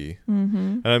clunky.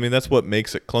 Mm-hmm. And I mean, that's what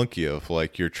makes it clunky of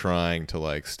like, you're trying to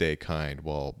like stay kind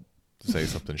while say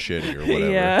something shitty or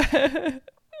whatever. Yeah.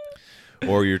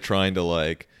 Or you're trying to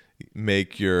like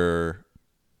make your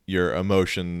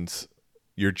emotions,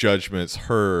 your judgments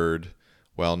heard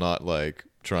while not like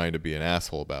trying to be an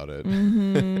asshole about it.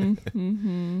 Mm-hmm.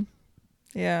 Mm-hmm.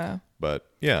 Yeah. But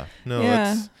yeah, no,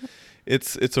 Yeah.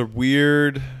 it's a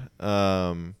weird,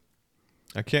 I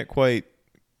can't quite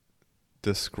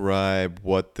describe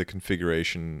what the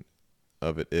configuration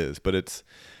of it is, but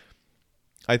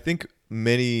I think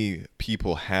many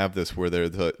people have this where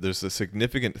there's a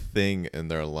significant thing in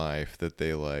their life that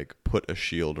they like put a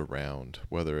shield around,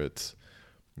 whether it's,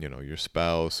 you know, your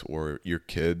spouse or your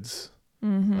kids.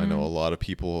 Mm-hmm. I know a lot of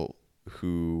people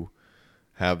who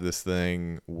have this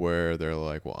thing where they're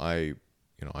like, well, I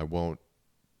won't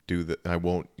do that. I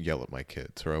won't yell at my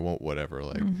kids or I won't whatever.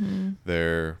 Like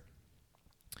their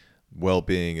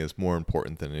well-being is more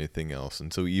important than anything else.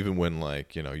 And so even when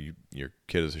like, you know, your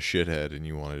kid is a shithead and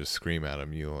you want to just scream at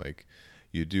him,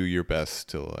 you do your best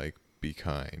to like be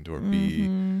kind or be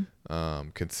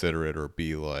considerate or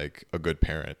be like a good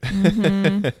parent.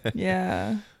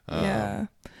 Yeah. Yeah.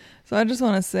 So I just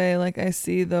want to say, like, I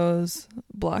see those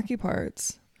blocky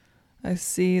parts. I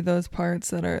see those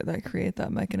parts that create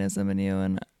that mechanism in you,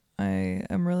 and I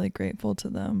am really grateful to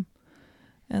them.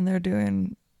 And they're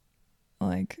doing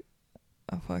like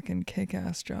a fucking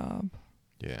kick-ass job.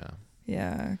 Yeah.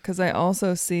 Yeah, because I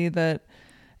also see that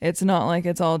it's not like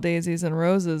it's all daisies and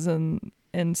roses and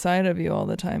inside of you all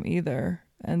the time either.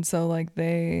 And so like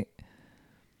I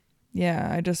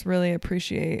just really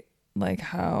appreciate like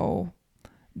how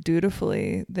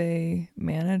dutifully they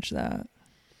manage that.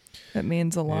 It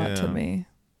means a lot to me.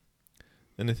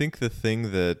 And I think the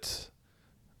thing that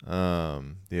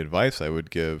the advice I would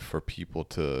give for people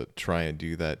to try and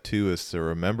do that too is to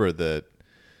remember that,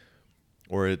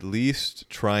 or at least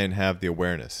try and have the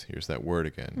awareness. Here's that word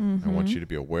again. I want you to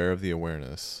be aware of the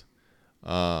awareness.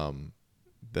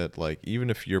 That like, even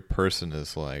if your person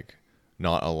is like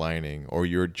not aligning or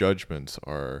your judgments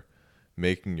are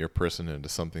making your person into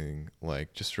something,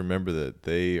 like, just remember that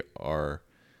they are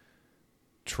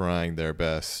trying their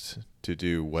best to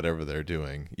do whatever they're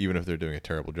doing, even if they're doing a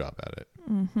terrible job at it.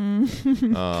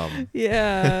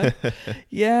 Yeah.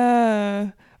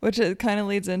 Yeah. Which it kind of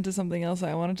leads into something else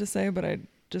I wanted to say, but I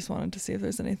just wanted to see if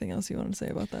there's anything else you want to say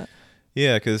about that.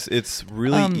 Yeah, because it's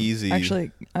really easy. Actually,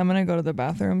 I'm going to go to the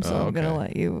bathroom, so Oh, I'm going to okay.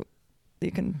 let you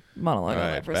can monologue All on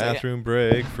right, that for a second. bathroom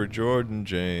break for Jordan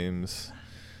James.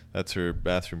 That's her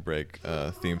bathroom break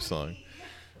theme song.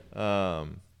 But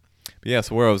yeah,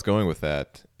 so where I was going with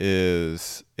that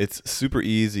is it's super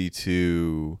easy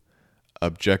to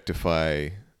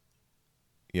objectify,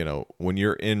 you know, when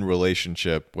you're in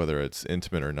relationship, whether it's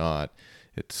intimate or not,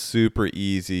 it's super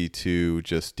easy to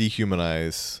just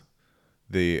dehumanize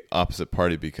the opposite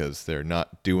party because they're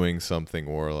not doing something,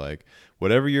 or like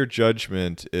whatever your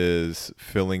judgment is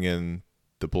filling in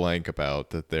the blank about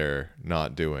that they're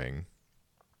not doing.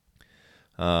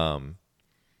 That's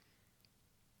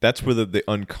where the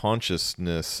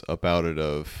unconsciousness about it,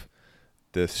 of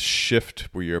this shift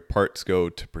where your parts go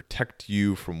to protect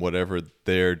you from whatever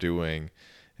they're doing,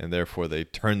 and therefore they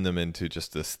turn them into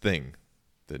just this thing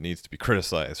that needs to be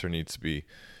criticized or needs to be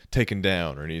taken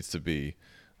down or needs to be,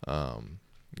 what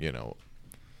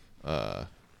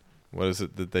is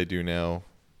it that they do now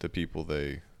to people?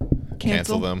 They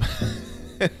cancel them.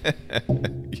 Yeah.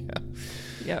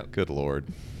 Yep. Good Lord.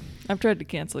 I've tried to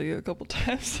cancel you a couple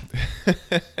times.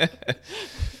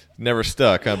 Never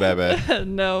stuck, huh, baby?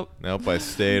 Nope. Nope. I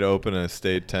stayed open and I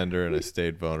stayed tender and I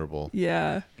stayed vulnerable.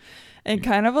 Yeah. And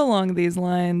kind of along these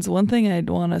lines, one thing I'd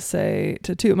want to say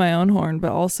to toot my own horn,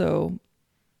 but also,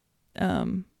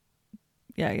 I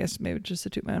guess maybe just to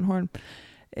toot my own horn,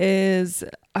 is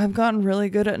I've gotten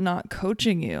really good at not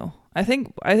coaching you. I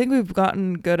think we've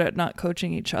gotten good at not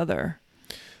coaching each other.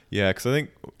 Yeah, because I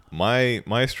think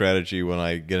my strategy when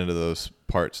I get into those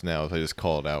parts now is I just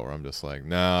call it out where I'm just like,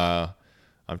 nah,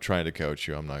 I'm trying to coach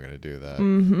you. I'm not going to do that.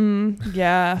 Mm-hmm.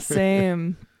 Yeah,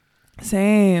 same.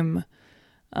 Same.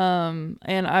 And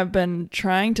I've been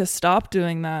trying to stop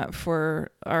doing that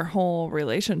for our whole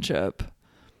relationship.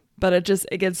 But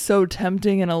it gets so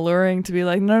tempting and alluring to be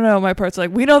like, no, my part's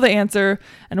like, we know the answer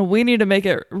and we need to make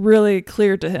it really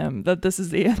clear to him that this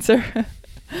is the answer.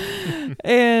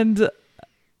 And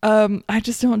I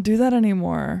just don't do that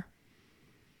anymore.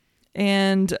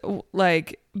 And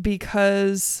like,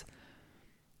 because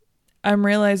I'm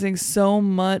realizing so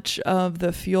much of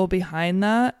the fuel behind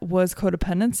that was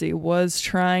codependency, was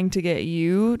trying to get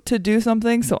you to do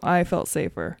something so I felt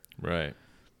safer. Right.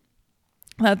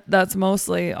 That's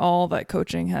mostly all that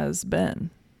coaching has been.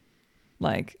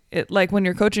 Like when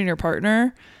you're coaching your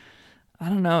partner, I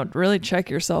don't know, really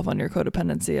check yourself on your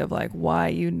codependency of like why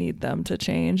you need them to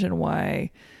change and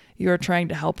why you're trying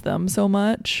to help them so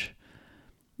much.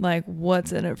 Like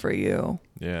what's in it for you?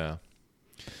 Yeah.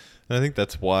 And I think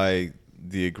that's why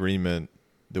the agreement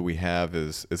that we have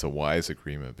is a wise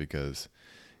agreement, because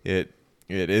it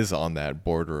is on that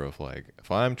border of like, if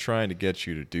I'm trying to get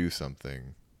you to do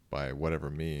something by whatever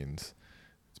means,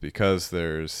 it's because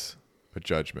there's a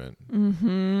judgment.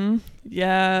 Mm-hmm.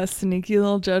 Yeah, sneaky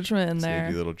little judgment in there.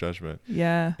 Sneaky little judgment.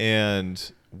 Yeah.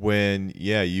 And when,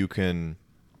 you can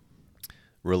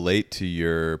relate to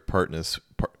your partners.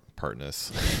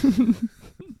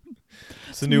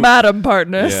 It's a new Madam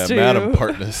partners. Yeah, too. Madam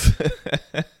partners.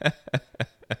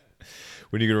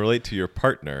 When you can relate to your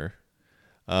partner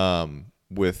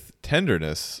with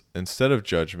tenderness instead of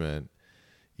judgment,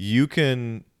 you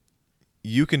can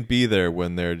be there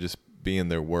when they're just being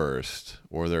their worst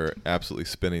or they're absolutely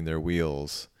spinning their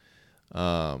wheels.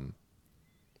 And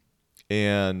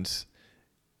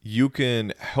you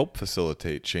can help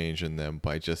facilitate change in them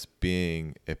by just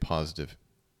being a positive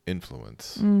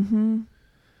influence. Mm-hmm.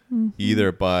 Mm-hmm.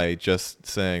 Either by just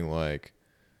saying or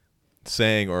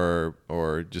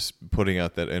just putting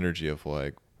out that energy of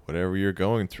like, whatever you're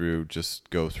going through, just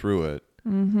go through it.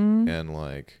 Mm-hmm. And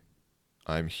like,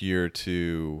 I'm here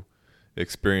to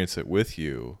experience it with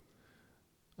you.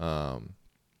 But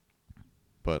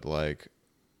like,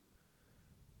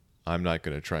 I'm not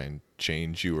going to try and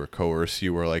change you or coerce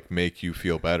you or like make you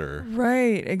feel better.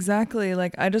 Right. Exactly.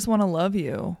 Like, I just want to love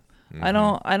you.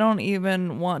 Mm-hmm. I don't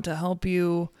even want to help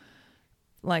you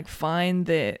like find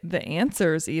the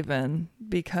answers even,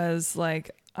 because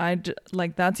like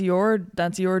that's your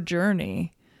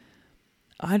journey.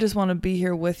 I just want to be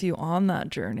here with you on that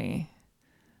journey.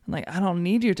 Like, I don't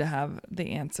need you to have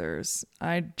the answers.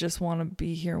 I just want to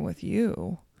be here with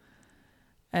you.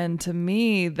 And to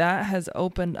me, that has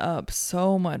opened up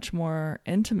so much more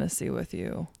intimacy with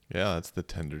you. Yeah, that's the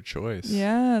tender choice.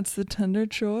 Yeah, it's the tender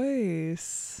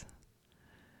choice.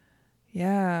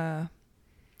 Yeah.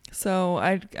 So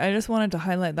I just wanted to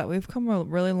highlight that we've come a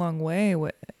really long way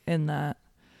in that.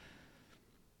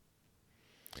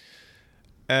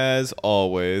 As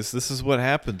always, this is what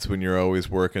happens when you're always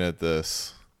working at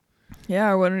this.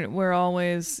 Yeah, when we're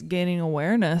always gaining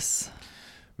awareness.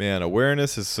 Man,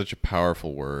 awareness is such a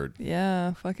powerful word.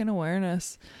 Yeah, fucking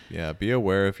awareness. Yeah, be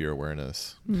aware of your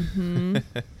awareness. Mm-hmm.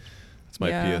 That's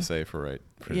my PSA for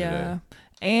today.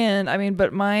 And I mean,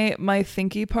 but my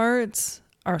thinky parts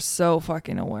are so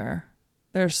fucking aware.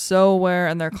 They're so aware,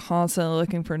 and they're constantly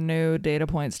looking for new data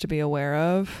points to be aware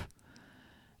of.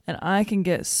 And I can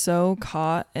get so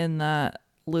caught in that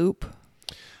loop.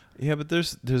 Yeah, but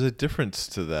there's a difference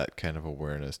to that kind of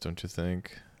awareness, don't you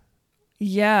think?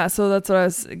 Yeah, so that's what I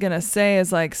was going to say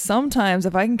is like sometimes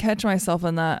if I can catch myself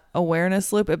in that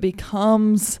awareness loop, it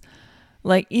becomes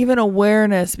like even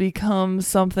awareness becomes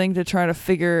something to try to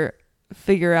figure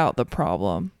out the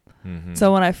problem. Mm-hmm.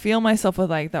 So when I feel myself with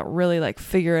like that really like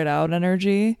figure it out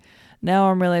energy,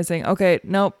 now I'm realizing, okay,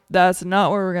 nope, that's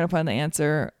not where we're going to find the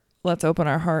answer. Let's open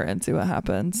our heart and see what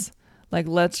happens. Like,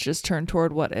 let's just turn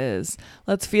toward what is.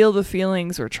 Let's feel the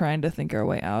feelings we're trying to think our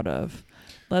way out of.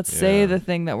 Let's say the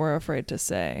thing that we're afraid to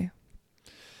say.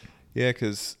 Yeah,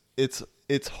 because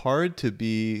it's hard to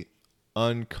be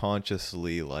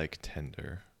unconsciously like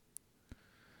tender.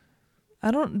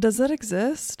 Does that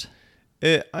exist?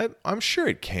 I'm sure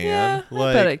it can. Yeah,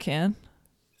 I bet it can.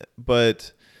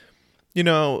 But,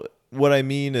 what I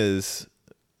mean is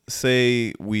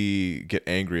say we get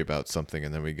angry about something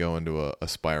and then we go into a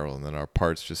spiral and then our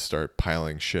parts just start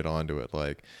piling shit onto it.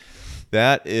 Like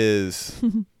that is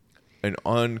an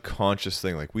unconscious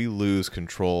thing. Like we lose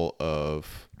control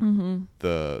of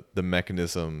the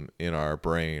mechanism in our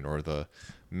brain or the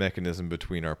mechanism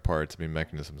between our parts. I mean,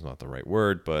 mechanism is not the right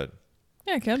word, but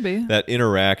yeah, it can be that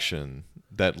interaction,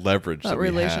 that leverage, that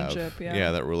relationship. We have.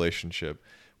 Yeah, that relationship.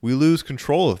 We lose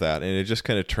control of that, and it just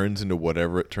kind of turns into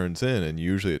whatever it turns in, and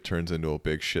usually it turns into a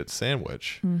big shit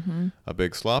sandwich, a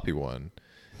big sloppy one.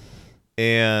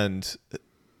 And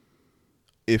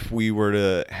if we were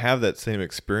to have that same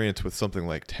experience with something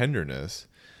like tenderness,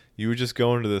 you would just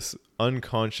go into this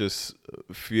unconscious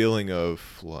feeling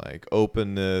of like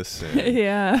openness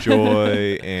and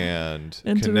joy and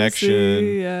intimacy, connection.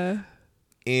 Yeah.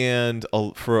 And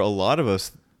for a lot of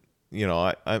us, you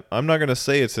know, I'm not going to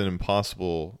say it's an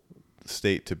impossible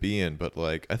state to be in, but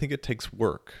like I think it takes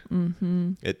work.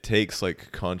 It takes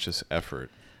like conscious effort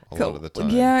a lot of the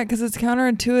time. Yeah, because it's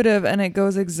counterintuitive and it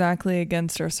goes exactly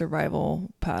against our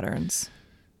survival patterns.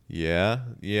 Yeah,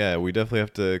 we definitely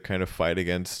have to kind of fight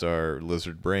against our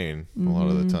lizard brain a lot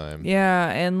of the time. Yeah,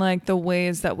 and like the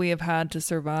ways that we have had to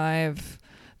survive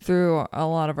through a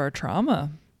lot of our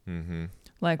trauma.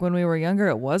 Like when we were younger,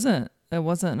 it wasn't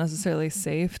necessarily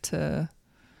safe to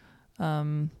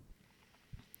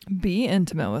be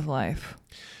intimate with life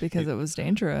because it was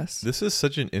dangerous. This is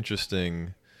such an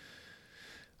interesting...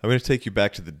 I'm going to take you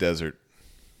back to the desert.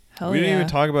 Hell we didn't yeah. even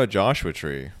talk about Joshua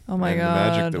Tree. Oh my God.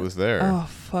 The magic that was there. Oh,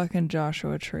 fucking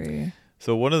Joshua Tree.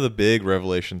 So one of the big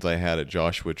revelations I had at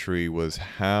Joshua Tree was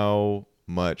how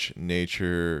much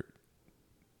nature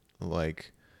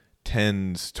like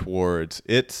tends towards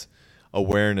its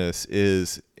awareness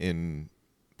is in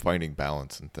finding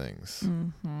balance in things.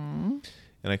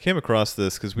 And I came across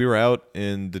this because we were out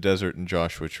in the desert in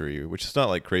Joshua Tree, which is not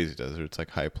like crazy desert. It's like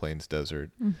high plains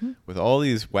desert with all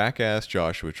these whack-ass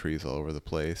Joshua trees all over the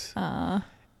place.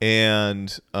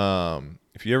 And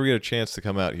if you ever get a chance to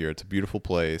come out here, it's a beautiful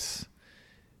place.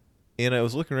 And I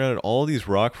was looking around at all these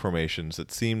rock formations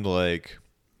that seemed like,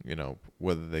 you know,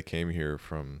 whether they came here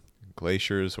from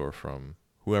glaciers or from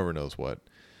whoever knows what.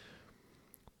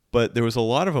 But there was a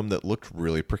lot of them that looked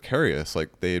really precarious,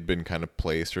 like they had been kind of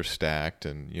placed or stacked.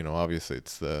 And, you know, obviously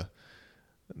it's the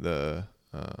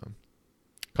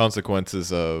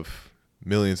consequences of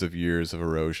millions of years of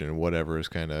erosion and whatever is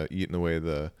kind of eating away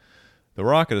the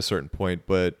rock at a certain point.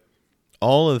 But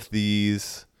all of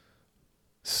these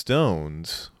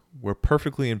stones were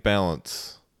perfectly in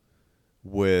balance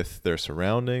with their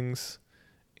surroundings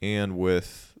and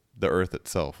with the earth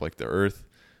itself. Like the earth,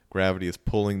 gravity is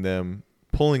pulling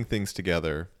things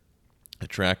together,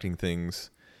 attracting things,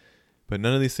 but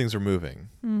none of these things are moving.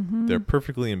 They're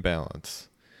perfectly in balance.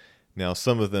 Now,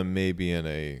 some of them may be in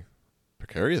a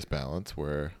precarious balance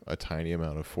where a tiny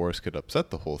amount of force could upset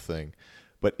the whole thing,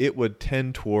 but it would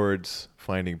tend towards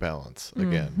finding balance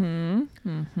again.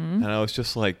 And I was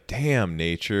just like, damn,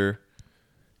 nature,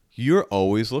 you're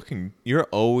always working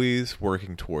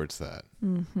towards that.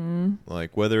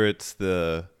 Like whether it's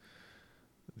the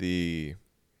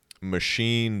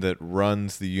machine that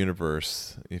runs the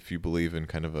universe, if you believe in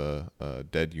kind of a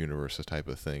dead universe type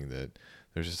of thing, that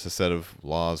there's just a set of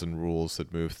laws and rules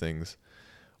that move things,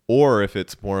 or if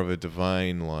it's more of a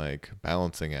divine like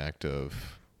balancing act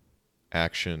of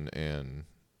action and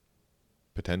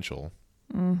potential.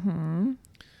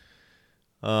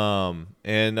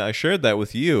 And I shared that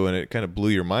with you, and it kind of blew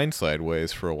your mind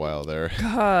sideways for a while there.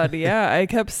 God, yeah. I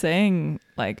kept saying,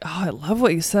 like, oh, I love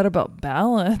what you said about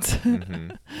balance.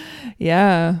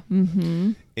 Yeah.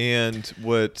 And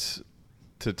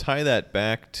to tie that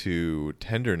back to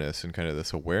tenderness and kind of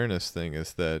this awareness thing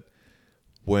is that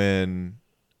when,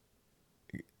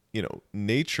 you know,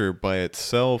 nature by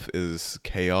itself is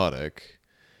chaotic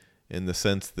in the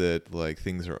sense that, like,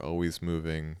 things are always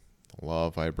moving, law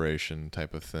of vibration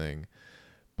type of thing,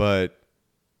 but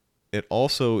it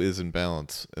also is in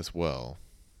balance as well.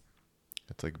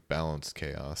 It's like balanced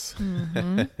chaos.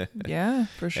 Yeah,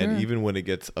 for sure. And even when it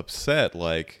gets upset,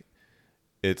 like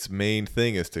its main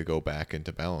thing is to go back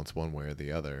into balance one way or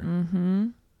the other.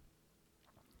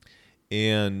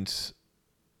 And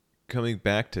coming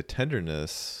back to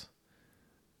tenderness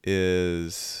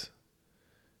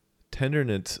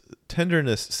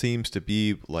seems to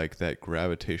be like that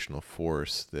gravitational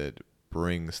force that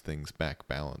brings things back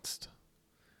balanced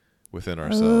within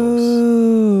ourselves.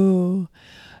 Ooh.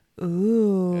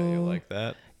 Yeah, you like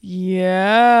that?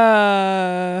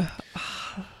 Yeah.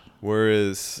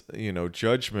 Whereas, you know,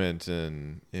 judgment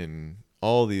and in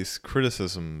all these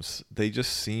criticisms, they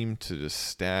just seem to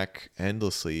just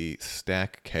endlessly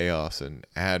stack chaos and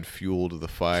add fuel to the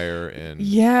fire and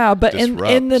yeah, but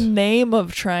disrupt. in the name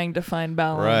of trying to find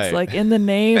balance, Right. like in the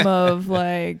name of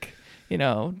like, you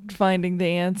know, finding the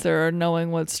answer or knowing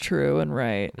what's true and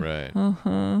right. Right.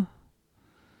 Uh-huh.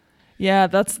 Yeah,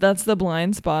 that's the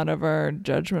blind spot of our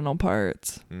judgmental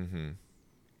parts. Mm-hmm.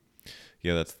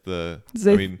 Yeah, that's the.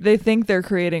 They think they're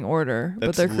creating order,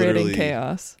 but they're creating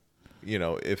chaos. You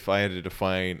know, if I had to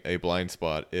define a blind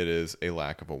spot, it is a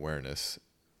lack of awareness.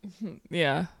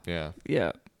 Yeah. Yeah.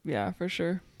 Yeah. Yeah, for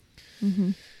sure.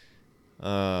 Mm-hmm.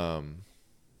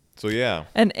 So yeah.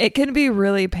 And it can be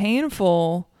really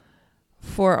painful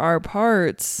for our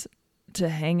parts to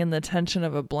hang in the tension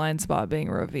of a blind spot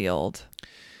being revealed.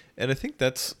 And I think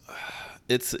it's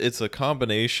a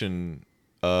combination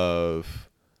of,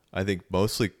 I think,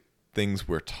 mostly things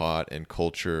we're taught in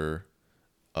culture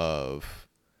of,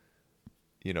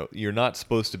 you know, you're not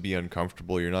supposed to be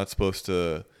uncomfortable. You're not supposed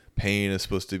to, pain is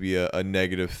supposed to be a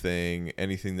negative thing.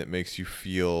 Anything that makes you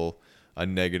feel a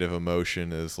negative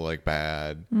emotion is like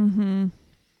bad. Mm-hmm.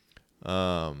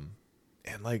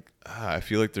 And like, I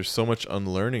feel like there's so much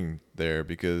unlearning there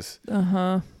because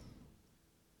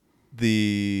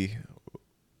the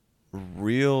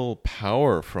real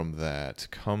power from that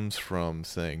comes from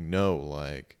saying, no,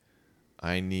 like,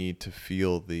 I need to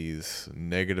feel these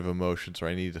negative emotions, or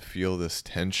I need to feel this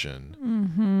tension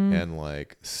and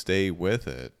like stay with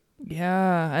it.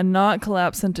 Yeah. And not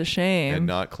collapse into shame.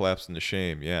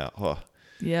 Yeah. Oh.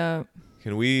 Yeah.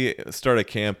 Can we start a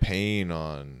campaign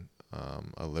on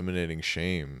eliminating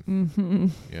shame? Mm-hmm.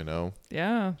 You know?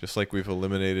 Yeah. Just like we've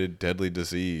eliminated deadly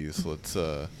disease, let's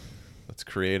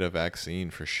create a vaccine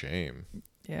for shame.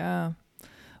 Yeah.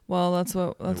 Well, that's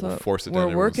what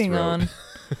we're working on.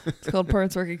 It's called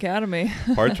Parts Work Academy.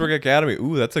 Parts Work Academy.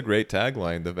 Ooh, that's a great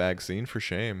tagline. The vaccine for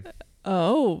shame.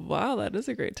 Oh, wow. That is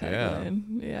a great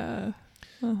tagline. Yeah.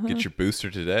 Get your booster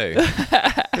today.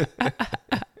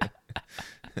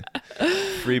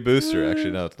 Free booster.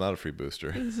 Actually, no, it's not a free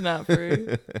booster. It's not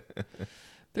free.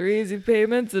 3 easy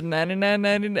payments of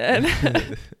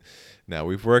 $99.99. Now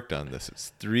we've worked on this.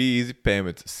 It's 3 easy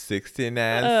payments of $69.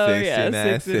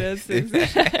 Yeah,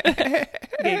 69.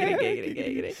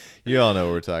 Giggity. You all know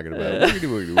what we're talking about.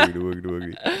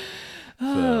 Woogity.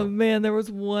 Oh man, there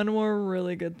was one more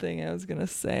really good thing I was gonna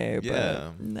say,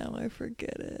 Yeah. but now I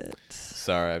forget it.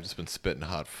 Sorry, I've just been spitting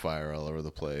hot fire all over the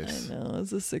place. I know,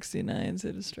 it's the 69s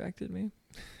that distracted me.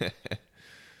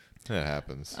 That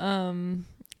happens.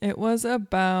 It was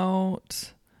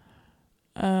about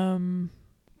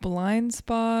blind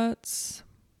spots,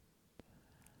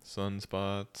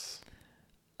 sunspots.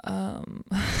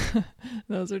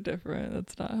 Those are different.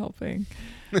 That's not helping.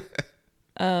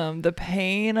 The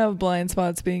pain of blind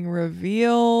spots being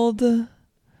revealed,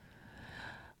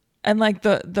 and like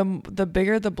the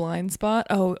bigger the blind spot.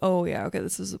 Oh yeah. Okay,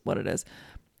 this is what it is.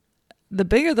 The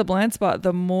bigger the blind spot,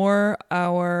 the more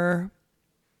our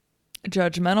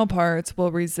judgmental parts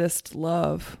will resist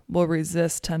love, will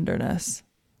resist tenderness.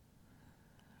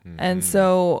 Mm-hmm. And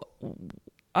so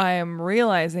I am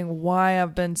realizing why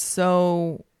I've been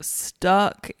so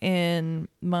stuck in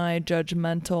my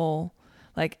judgmental,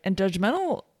 and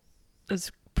judgmental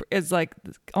is like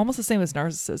almost the same as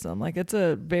narcissism. Like it's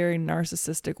a very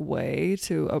narcissistic way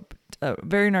to a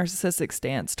very narcissistic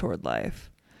stance toward life.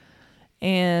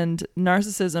 And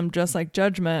narcissism, just like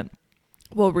judgment,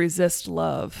 will resist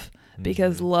love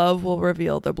because love will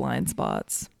reveal the blind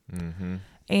spots. Mm-hmm.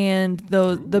 And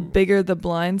the bigger the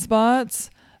blind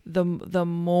spots, the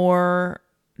more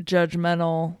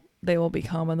judgmental they will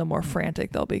become and the more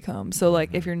frantic they'll become. So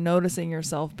like if you're noticing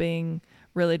yourself being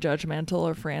really judgmental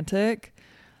or frantic,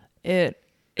 it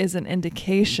is an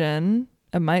indication,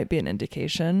 it might be an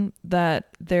indication that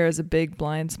there is a big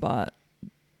blind spot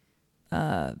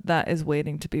that is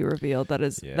waiting to be revealed,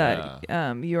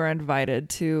 that you are invited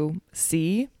to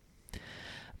see.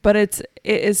 But it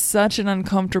is such an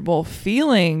uncomfortable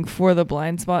feeling for the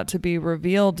blind spot to be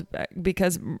revealed,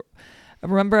 because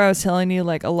remember I was telling you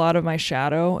like a lot of my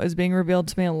shadow is being revealed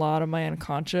to me, a lot of my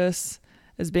unconscious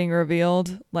is being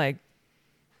revealed, like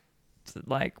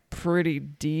pretty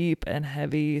deep and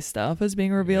heavy stuff is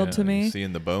being revealed to me.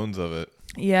 Seeing the bones of it.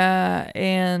 Yeah,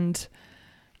 and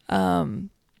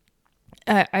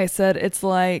I said it's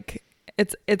like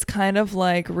it's kind of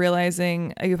like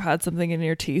realizing you've had something in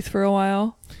your teeth for a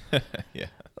while. Yeah.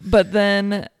 But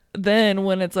then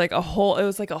when it's like it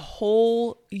was like a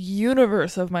whole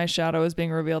universe of my shadow is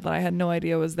being revealed that I had no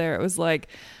idea was there. It was like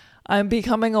I'm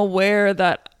becoming aware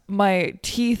that my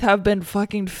teeth have been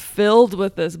fucking filled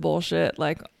with this bullshit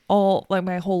like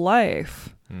my whole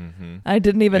life. Mm-hmm. I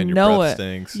didn't even and your know breath it.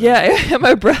 Stinks Yeah,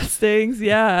 my breath stinks.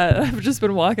 Yeah, I've just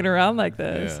been walking around like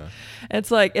this. Yeah.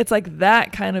 It's like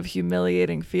that kind of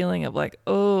humiliating feeling of like,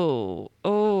 oh,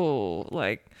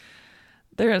 like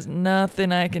there is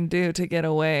nothing I can do to get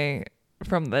away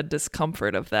from the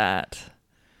discomfort of that.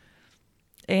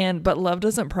 But love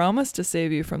doesn't promise to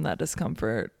save you from that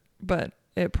discomfort, but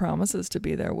it promises to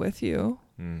be there with you.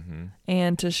 Mm-hmm.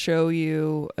 And to show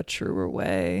you a truer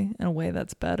way, and a way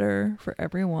that's better for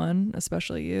everyone,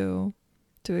 especially you,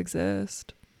 to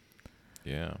exist.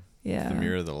 Yeah. Yeah. It's the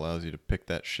mirror that allows you to pick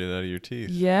that shit out of your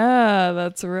teeth. Yeah,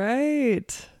 that's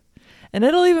right. And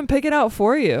it'll even pick it out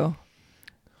for you.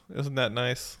 Isn't that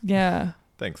nice? Yeah.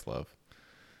 Thanks, love.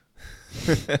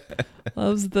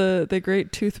 Love's the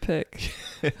great toothpick.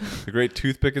 The great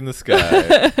toothpick in the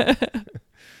sky.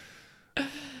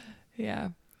 Yeah.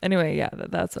 Anyway, yeah,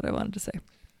 that's what I wanted to say.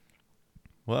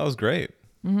 Well, that was great.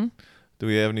 Mm-hmm. Do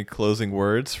we have any closing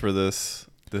words for this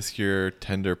here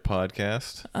tender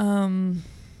podcast?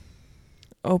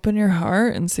 Open your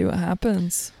heart and see what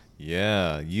happens.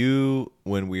 Yeah,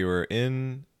 when we were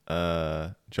in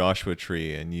Joshua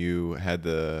Tree and you had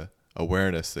the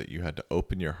awareness that you had to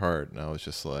open your heart, and I was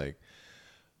just like,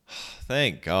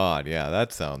 thank God. Yeah,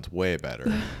 that sounds way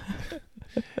better.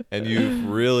 And you've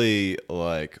really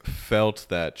like felt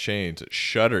that change. It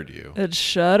shuddered you. It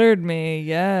shuddered me,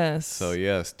 yes. So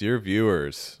yes, dear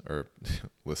viewers or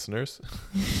listeners,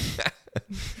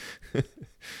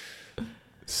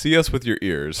 see us with your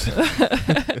ears.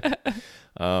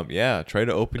 Yeah, try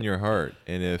to open your heart.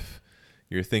 And if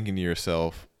you're thinking to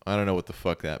yourself, I don't know what the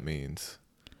fuck that means,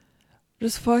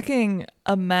 just fucking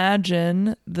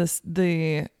imagine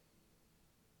the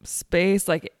space,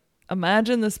 like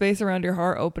imagine the space around your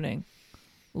heart opening.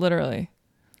 Literally.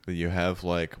 that you have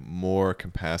like more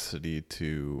capacity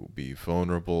to be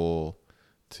vulnerable,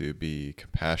 to be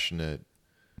compassionate,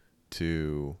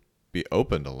 to be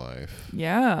open to life.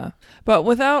 Yeah. But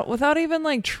without even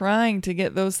like trying to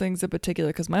get those things in particular,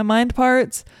 because my mind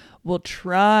parts will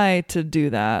try to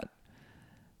do that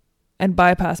and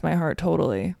bypass my heart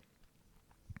totally.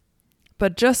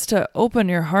 But just to open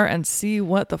your heart and see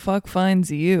what the fuck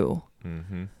finds you.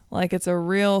 Mm-hmm. Like it's a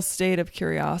real state of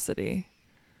curiosity.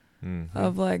 Mm-hmm.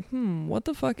 Of like, what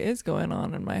the fuck is going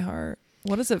on in my heart?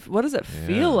 What does it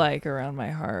feel like around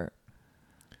my heart?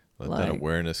 Let that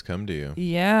awareness come to you.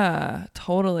 Yeah,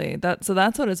 totally. That's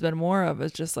what it's been more of,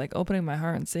 is just like opening my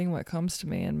heart and seeing what comes to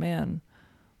me. And man,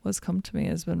 what's come to me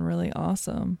has been really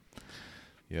awesome.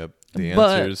 Yep. The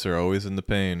answers are always in the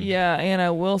pain. Yeah, and I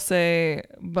will say,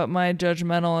 but my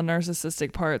judgmental and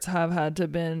narcissistic parts have had to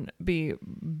be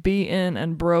beaten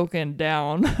and broken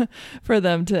down for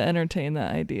them to entertain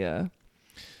that idea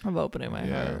of opening my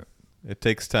heart. It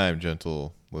takes time,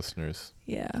 gentle listeners.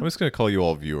 Yeah. I'm just going to call you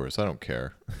all viewers. I don't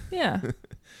care. Yeah.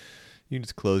 You can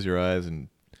just close your eyes and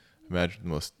imagine the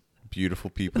most beautiful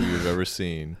people you've ever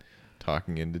seen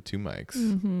talking into two mics.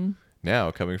 Mm-hmm.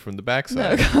 Now coming from the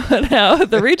backside. Now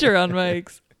the reach around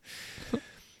mics.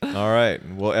 All right.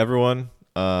 Well, everyone,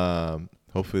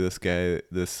 hopefully this gave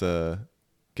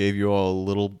you all a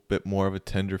little bit more of a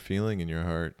tender feeling in your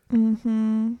heart.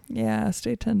 Mm-hmm. Yeah.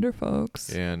 Stay tender,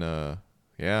 folks. And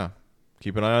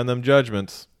keep an eye on them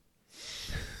judgments.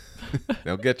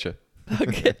 They'll get you. They'll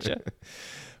get you.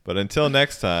 But until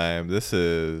next time, this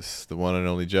is the one and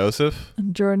only Joseph.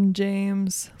 And Jordan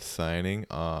James. Signing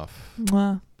off.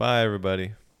 Mwah. Bye,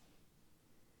 everybody.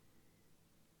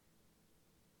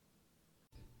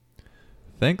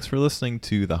 Thanks for listening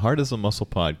to the Heart is a Muscle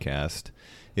podcast.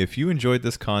 If you enjoyed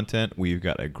this content, we've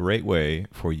got a great way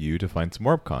for you to find some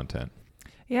more content.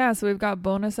 Yeah, so we've got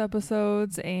bonus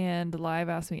episodes and live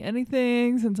Ask Me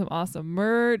Anythings and some awesome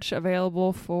merch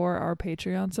available for our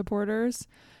Patreon supporters.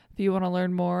 If you want to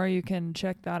learn more, you can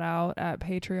check that out at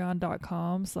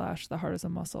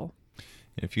patreon.com/theheartisamuscle.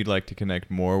 If you'd like to connect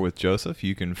more with Joseph,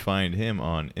 you can find him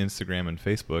on Instagram and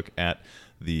Facebook at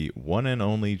the one and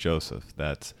only Joseph.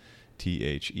 That's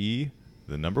THE,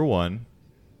 the number 1,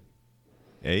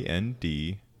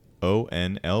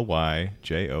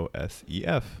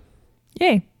 ANDONLYJOSEF.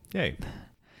 Yay. Yay.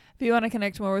 If you want to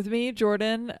connect more with me,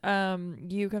 Jordan,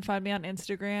 you can find me on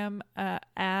Instagram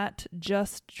at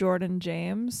just Jordan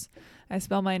James. I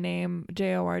spell my name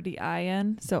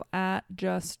Jordin, so at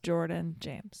just Jordan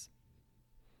James.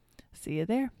 See you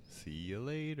there. See you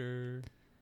later.